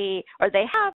a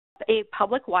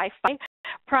public Wi-Fi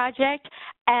project,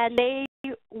 and they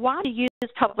want to use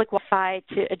public Wi-Fi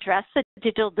to address the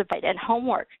digital divide and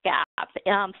homework gap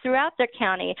throughout their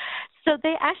county. So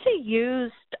they actually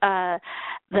used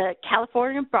the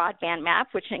California broadband map,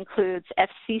 which includes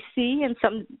FCC and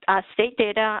some state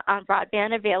data on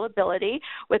broadband availability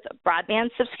with broadband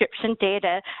subscription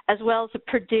data, as well as the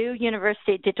Purdue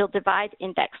University Digital Divide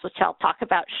Index, which I'll talk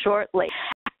about shortly,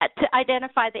 to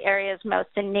identify the areas most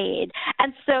in need.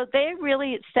 And so they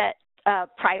really set a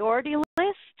priority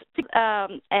list,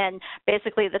 and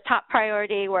basically the top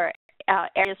priority were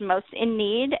areas most in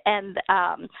need, and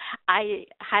I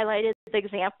highlighted the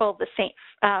example of the St.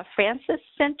 Francis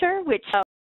Center, which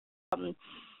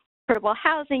affordable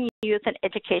housing, youth, and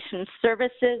education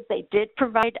services. They did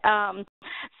provide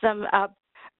some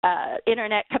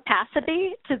internet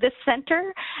capacity to this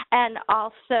center, and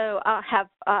also have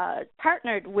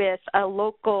partnered with a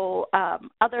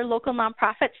other local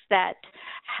nonprofits that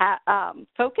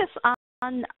focus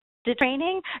on the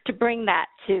training to bring that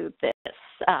to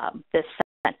this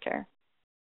center.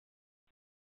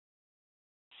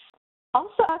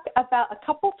 Also talk about a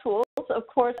couple tools, of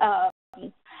course,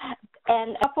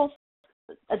 and a couple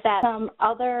that some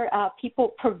other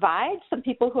people provide, some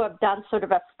people who have done sort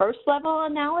of a first level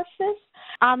analysis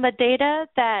on the data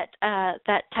that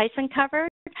Tyson covered.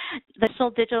 The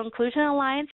National Digital Inclusion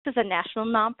Alliance is a national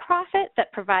nonprofit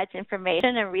that provides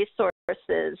information and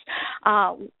resources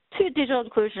to digital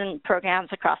inclusion programs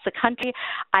across the country.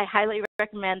 I highly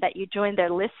recommend that you join their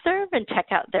listserv and check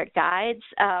out their guides.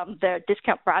 Their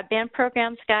Discount Broadband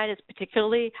Programs guide is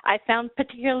I found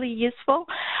particularly useful.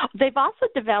 They've also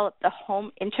developed the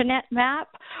Home Internet Map,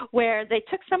 where they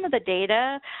took some of the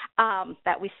data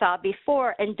that we saw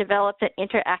before and developed an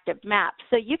interactive map.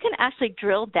 So you can actually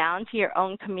drill down to your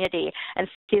own community and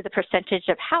see the percentage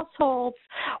of households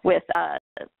with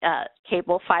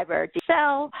cable, fiber,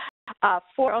 DSL,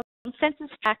 for census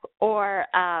tract, or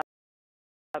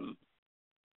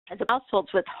the households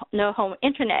with no home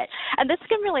internet. And this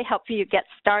can really help you get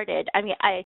started. I mean,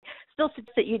 I still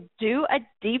suggest that you do a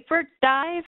deeper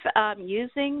dive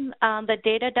using the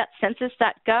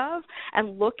data.census.gov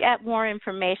and look at more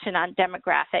information on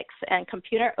demographics and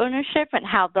computer ownership and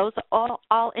how those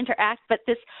all interact. But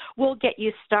this will get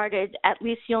you started. At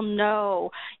least you'll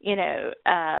know,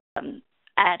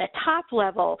 at a top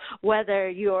level, whether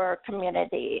your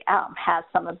community has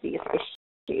some of these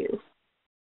issues.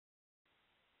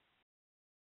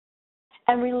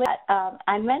 And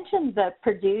I mentioned the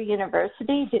Purdue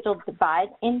University Digital Divide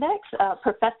Index.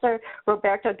 Professor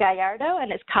Roberto Gallardo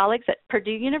and his colleagues at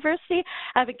Purdue University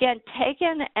have again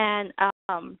taken and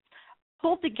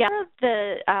pulled together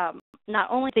the not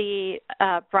only the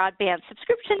broadband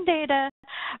subscription data,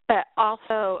 but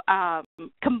also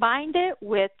combined it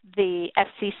with the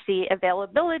FCC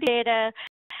availability data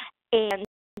and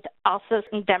also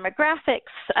some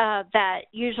demographics that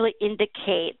usually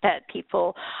indicate that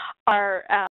people are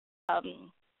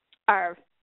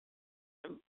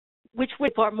which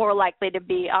people are more likely to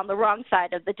be on the wrong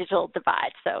side of the digital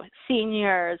divide. So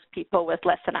seniors, people with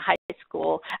less than a high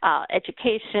school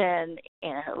education,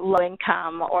 low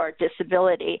income or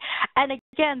disability. And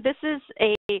again, this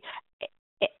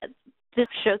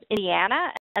shows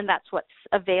Indiana, and that's what's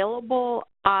available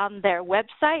on their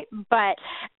website. But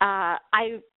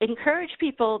I encourage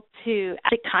people to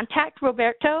actually contact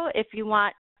Roberto if you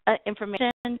want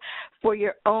information for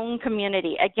your own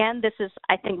community. Again, this is,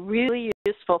 I think, really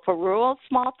useful for rural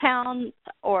small towns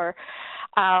or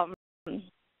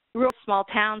rural small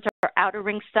towns or outer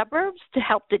ring suburbs to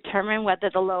help determine whether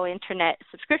the low internet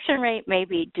subscription rate may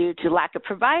be due to lack of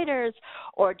providers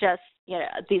or just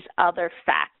these other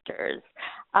factors.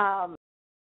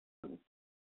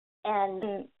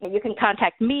 And you can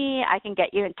contact me. I can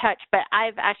get you in touch. But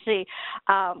I've actually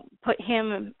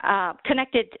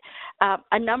connected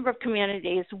a number of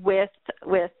communities with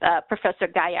Professor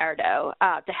Gallardo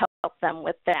to help them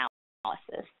with the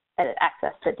analysis and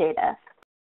access to data.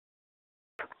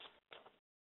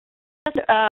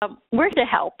 We're to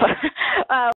help.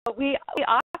 We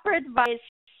offer advice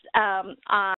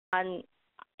on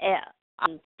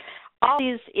all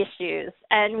these issues,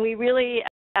 and we really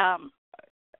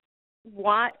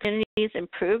want communities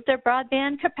improve their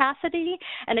broadband capacity.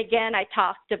 And again, I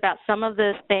talked about some of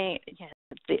the things,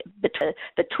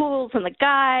 the tools and the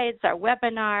guides, our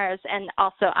webinars, and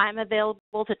also I'm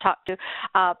available to talk to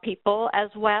people as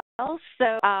well.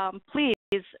 So please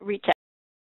reach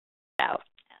out.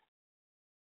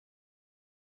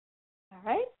 All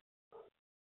right.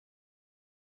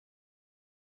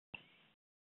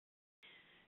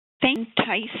 Thank you,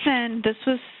 Tyson. This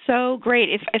was so great.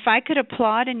 If I could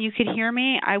applaud and you could hear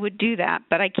me, I would do that,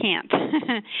 but I can't.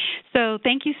 So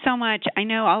thank you so much. I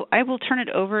know I will turn it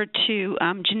over to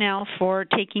Janelle for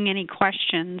taking any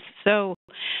questions. So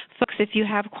folks, if you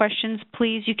have questions,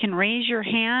 please, you can raise your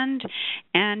hand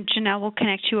and Janelle will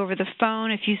connect you over the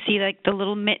phone. If you see like the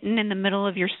little mitten in the middle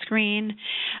of your screen,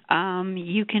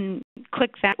 you can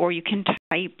click that or you can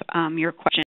type your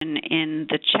question in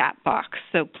the chat box.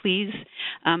 So please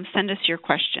send us your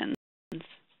questions.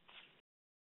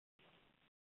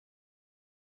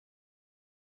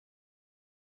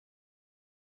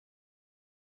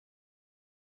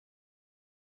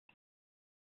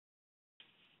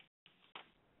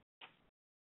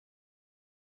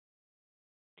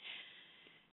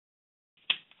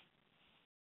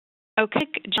 Okay,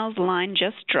 Janelle's line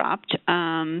just dropped.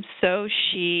 So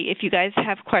if you guys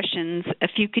have questions,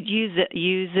 if you could use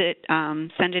it,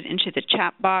 send it into the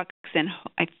chat box, and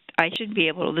I should be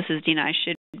able to, this is Dina, I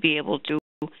should be able to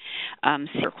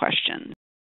see your questions.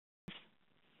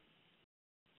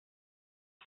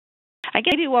 I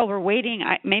guess maybe while we're waiting,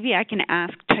 maybe I can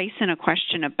ask Tyson a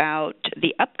question about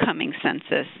the upcoming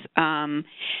census.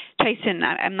 Tyson,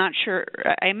 I'm not sure,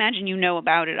 I imagine you know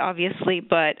about it, obviously,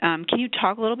 but can you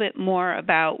talk a little bit more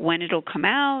about when it'll come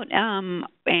out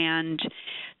and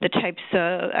the types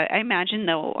of, I imagine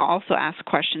they'll also ask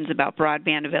questions about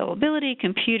broadband availability,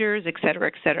 computers, et cetera,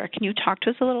 et cetera. Can you talk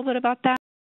to us a little bit about that?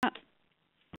 I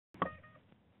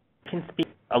can speak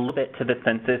a little bit to the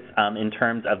census in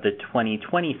terms of the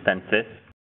 2020 census.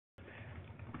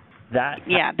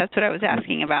 Yeah, that's what I was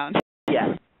asking about.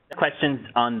 Yeah, questions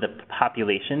on the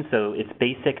population. So it's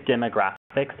basic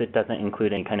demographics. It doesn't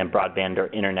include any kind of broadband or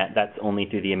internet. That's only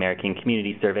through the American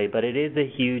Community Survey. But it is a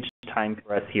huge time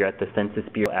for us here at the Census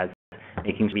Bureau as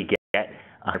making sure we get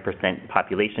 100%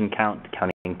 population count.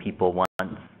 Counting people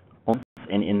once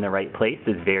and in the right place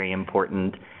is very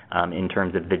important in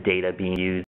terms of the data being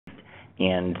used.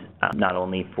 And not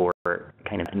only for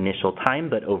kind of initial time,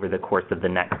 but over the course of the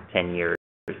next 10 years.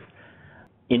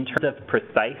 In terms of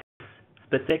precise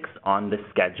specifics on the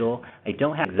schedule, I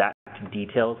don't have exact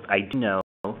details. I do know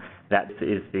that this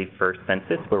is the first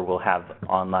census where we'll have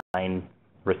online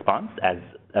response as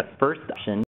a first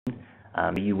option.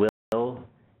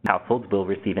 Households will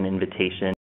receive an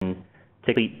invitation to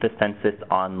complete the census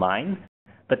online,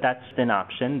 but that's an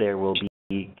option. There will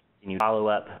be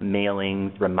follow-up,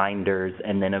 mailings, reminders,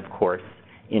 and then, of course,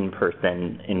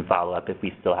 in-person in follow-up if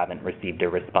we still haven't received a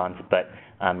response. But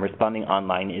responding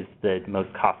online is the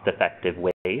most cost-effective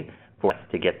way for us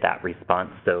to get that response.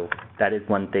 So that is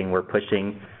one thing we're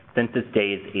pushing. Census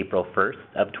Day is April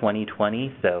 1st of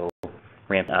 2020, so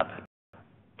ramp up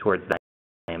towards that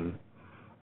time.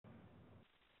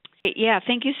 Yeah,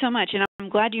 thank you so much. And I'm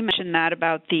glad you mentioned that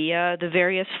about the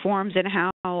various forms and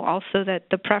how also that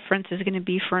the preference is going to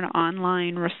be for an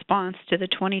online response to the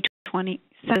 2020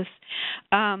 census.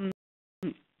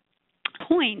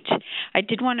 Point, I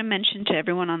did want to mention to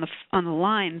everyone on the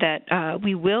line that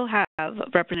we will have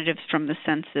representatives from the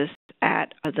census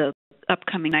at the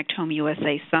upcoming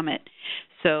ConnectHomeUSA Summit.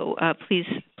 So please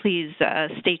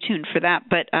stay tuned for that.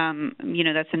 But you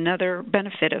know, that's another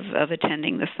benefit of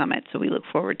attending the summit. So we look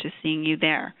forward to seeing you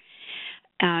there.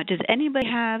 Does anybody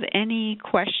have any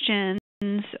questions,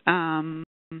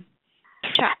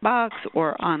 chat box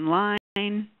or online?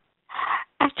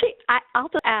 Actually, I'll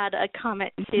just add a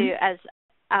comment too, as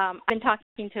I've been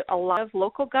talking to a lot of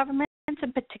local governments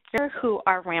in particular who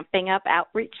are ramping up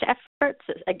outreach efforts.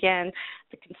 Again,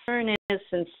 the concern is,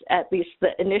 since at least the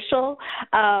initial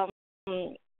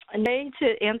way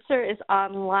to answer is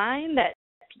online, that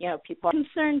people are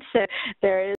concerned. So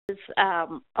there is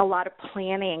a lot of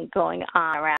planning going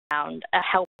on around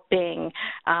helping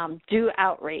do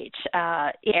outreach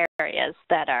in areas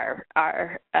that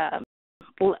are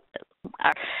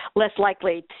less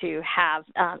likely to have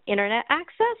internet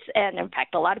access, and in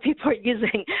fact a lot of people are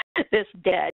using this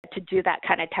data to do that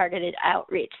kind of targeted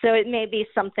outreach. So it may be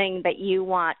something that you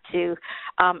want to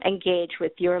engage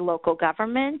with your local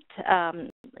government,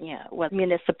 with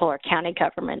municipal or county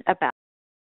government about.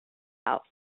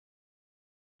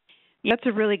 That's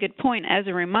a really good point. As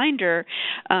a reminder,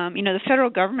 the federal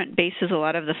government bases a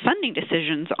lot of the funding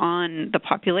decisions on the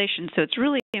population, so it's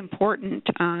really important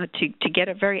to get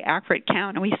a very accurate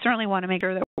count, and we certainly want to make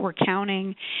sure that we're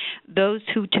counting those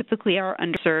who typically are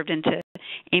underserved, and to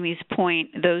Amy's point,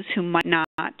 those who might not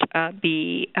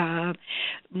be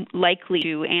likely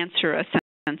to answer a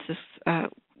census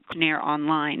questionnaire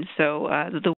online. So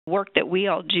the work that we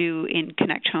all do in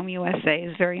ConnectHomeUSA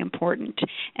is very important,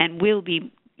 and will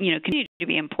be continue to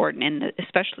be important,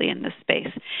 especially in this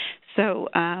space. So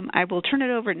I will turn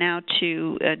it over now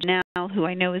to Janelle, who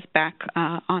I know is back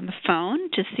on the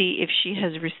phone, to see if she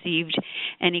has received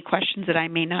any questions that I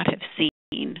may not have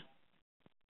seen.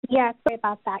 Yeah, sorry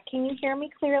about that. Can you hear me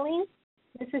clearly?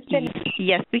 This is Janelle.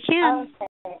 Yes, we can.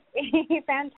 Okay,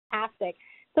 fantastic.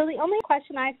 So the only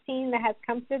question I've seen that has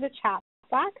come through the chat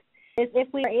box is if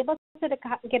we are able to get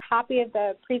a copy of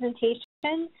the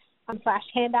presentation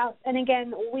 / handouts. And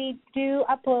again, we do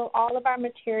upload all of our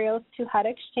materials to HUD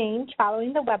Exchange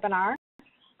following the webinar.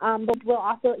 But we'll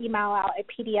also email out a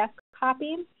PDF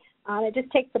copy. It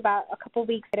just takes about a couple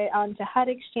weeks to get it onto HUD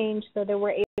Exchange so that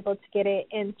we're able to get it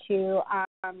into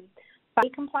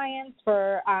compliance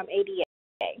for ADA.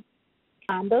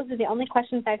 Those are the only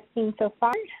questions I've seen so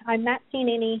far. I'm not seeing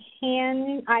any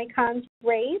hand icons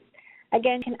raised.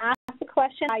 Again, you can ask the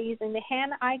question by using the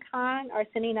hand icon or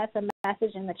sending us a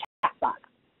message in the chat box.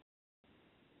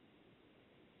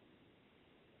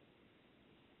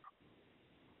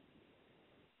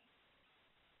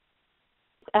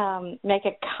 Make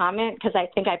a comment, because I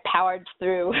think I powered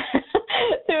through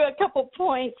through a couple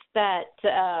points that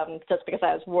just because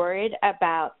I was worried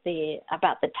about the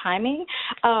timing,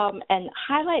 and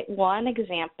highlight one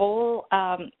example.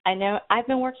 I know I've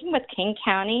been working with King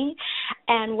County,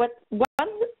 and one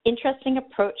interesting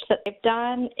approach that they've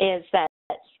done is that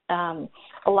a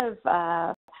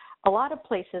lot of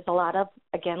places, a lot of,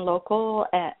 again, local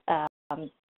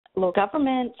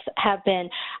governments have been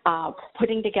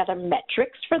putting together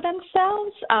metrics for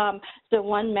themselves. So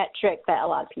one metric that a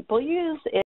lot of people use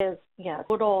is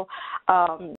total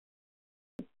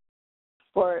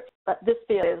for this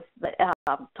field is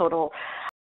the total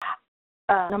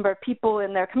number of people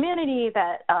in their community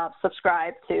that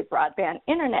subscribe to broadband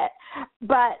internet.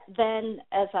 But then,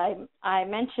 as I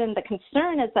mentioned, the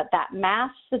concern is that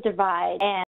masks the divide,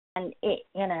 and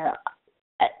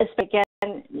again,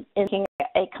 making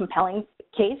a compelling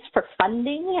case for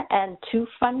funding and to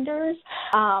funders.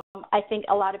 I think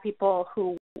a lot of people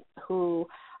who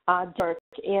work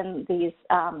in these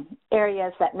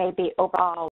areas that may be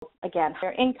overall, again,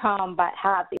 higher income, but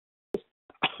have these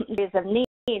areas of need,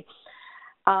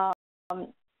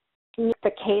 make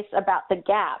the case about the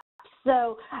gap.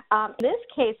 So in this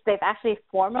case, they've actually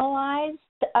formalized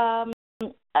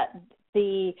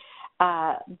the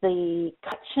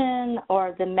collection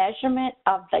or the measurement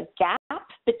of the gap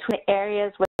between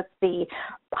areas with the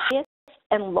highest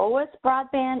and lowest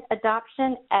broadband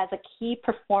adoption as a key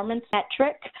performance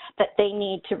metric that they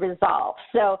need to resolve.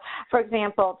 So, for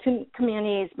example, two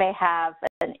communities may have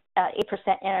an 8%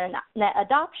 internet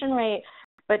adoption rate,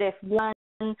 but if one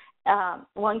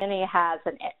one community has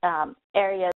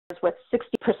areas with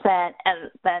 60%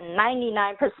 and then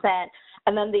 99%,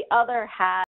 and then the other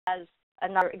has,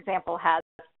 another example has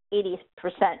 80%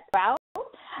 drought,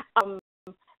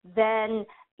 then,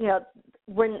 you know,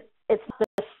 when it's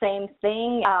the same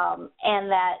thing,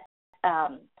 and that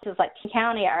places like King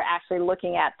County are actually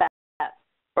looking at that,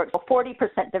 for example,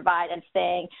 40% divide and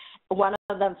saying one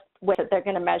of them way that they're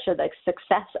going to measure the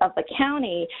success of the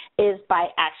county is by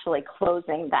actually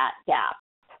closing that gap.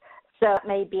 So it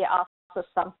may be also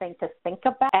something to think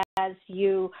about as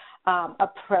you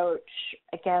approach,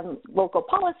 again, local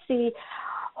policy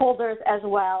holders as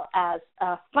well as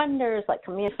funders like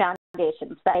community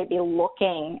foundations that may be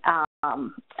looking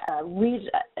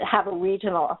have a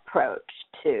regional approach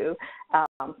to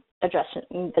addressing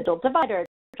the digital divide, or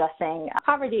addressing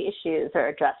poverty issues, or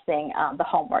addressing the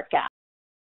homework gap.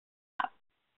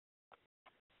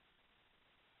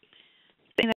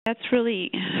 That's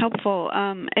really helpful,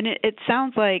 and it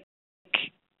sounds like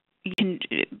you can,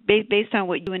 based on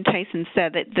what you and Tyson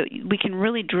said, that we can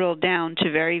really drill down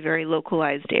to very, very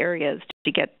localized areas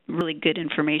to get really good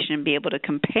information and be able to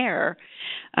compare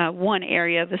one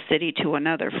area of the city to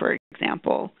another, for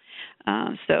example.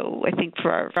 So I think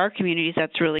for our communities,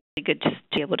 that's really good to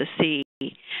be able to see.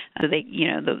 So they, you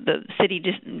know, the city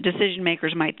decision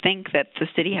makers might think that the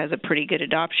city has a pretty good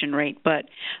adoption rate, but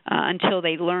until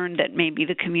they learn that maybe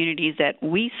the communities that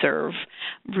we serve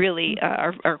really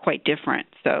are quite different.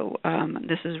 So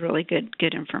this is really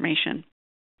good information.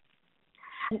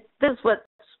 This is what's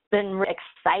been really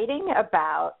exciting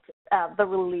about the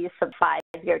release of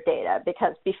 5-year data,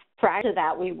 because prior to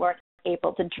that we weren't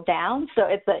able to drill down. So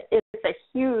it's a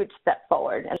huge step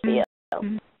forward in the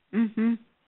field. Mm-hmm.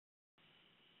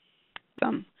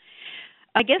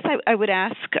 I guess I would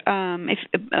ask if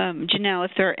Janelle,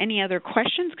 if there are any other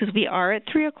questions, because we are at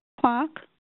 3 o'clock.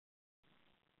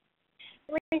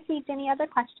 We received any other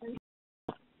questions?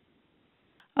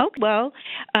 Okay, well,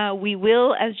 we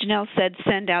will, as Janelle said,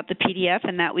 send out the PDF,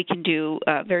 and that we can do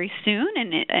very soon.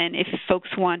 And if folks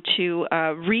want to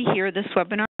rehear this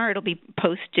webinar, it'll be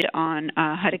posted on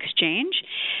HUD Exchange.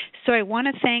 So I want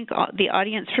to thank the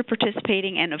audience for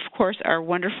participating, and of course our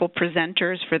wonderful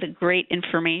presenters for the great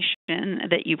information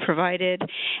that you provided.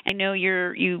 I know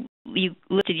you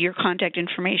listed your contact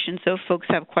information, so if folks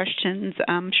have questions,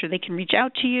 I'm sure they can reach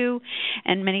out to you.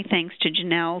 And many thanks to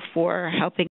Janelle for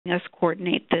helping us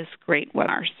coordinate this great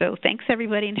webinar. So thanks,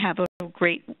 everybody, and have a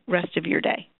great rest of your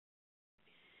day.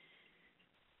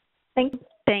 Thanks.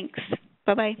 Thanks.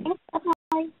 Bye-bye.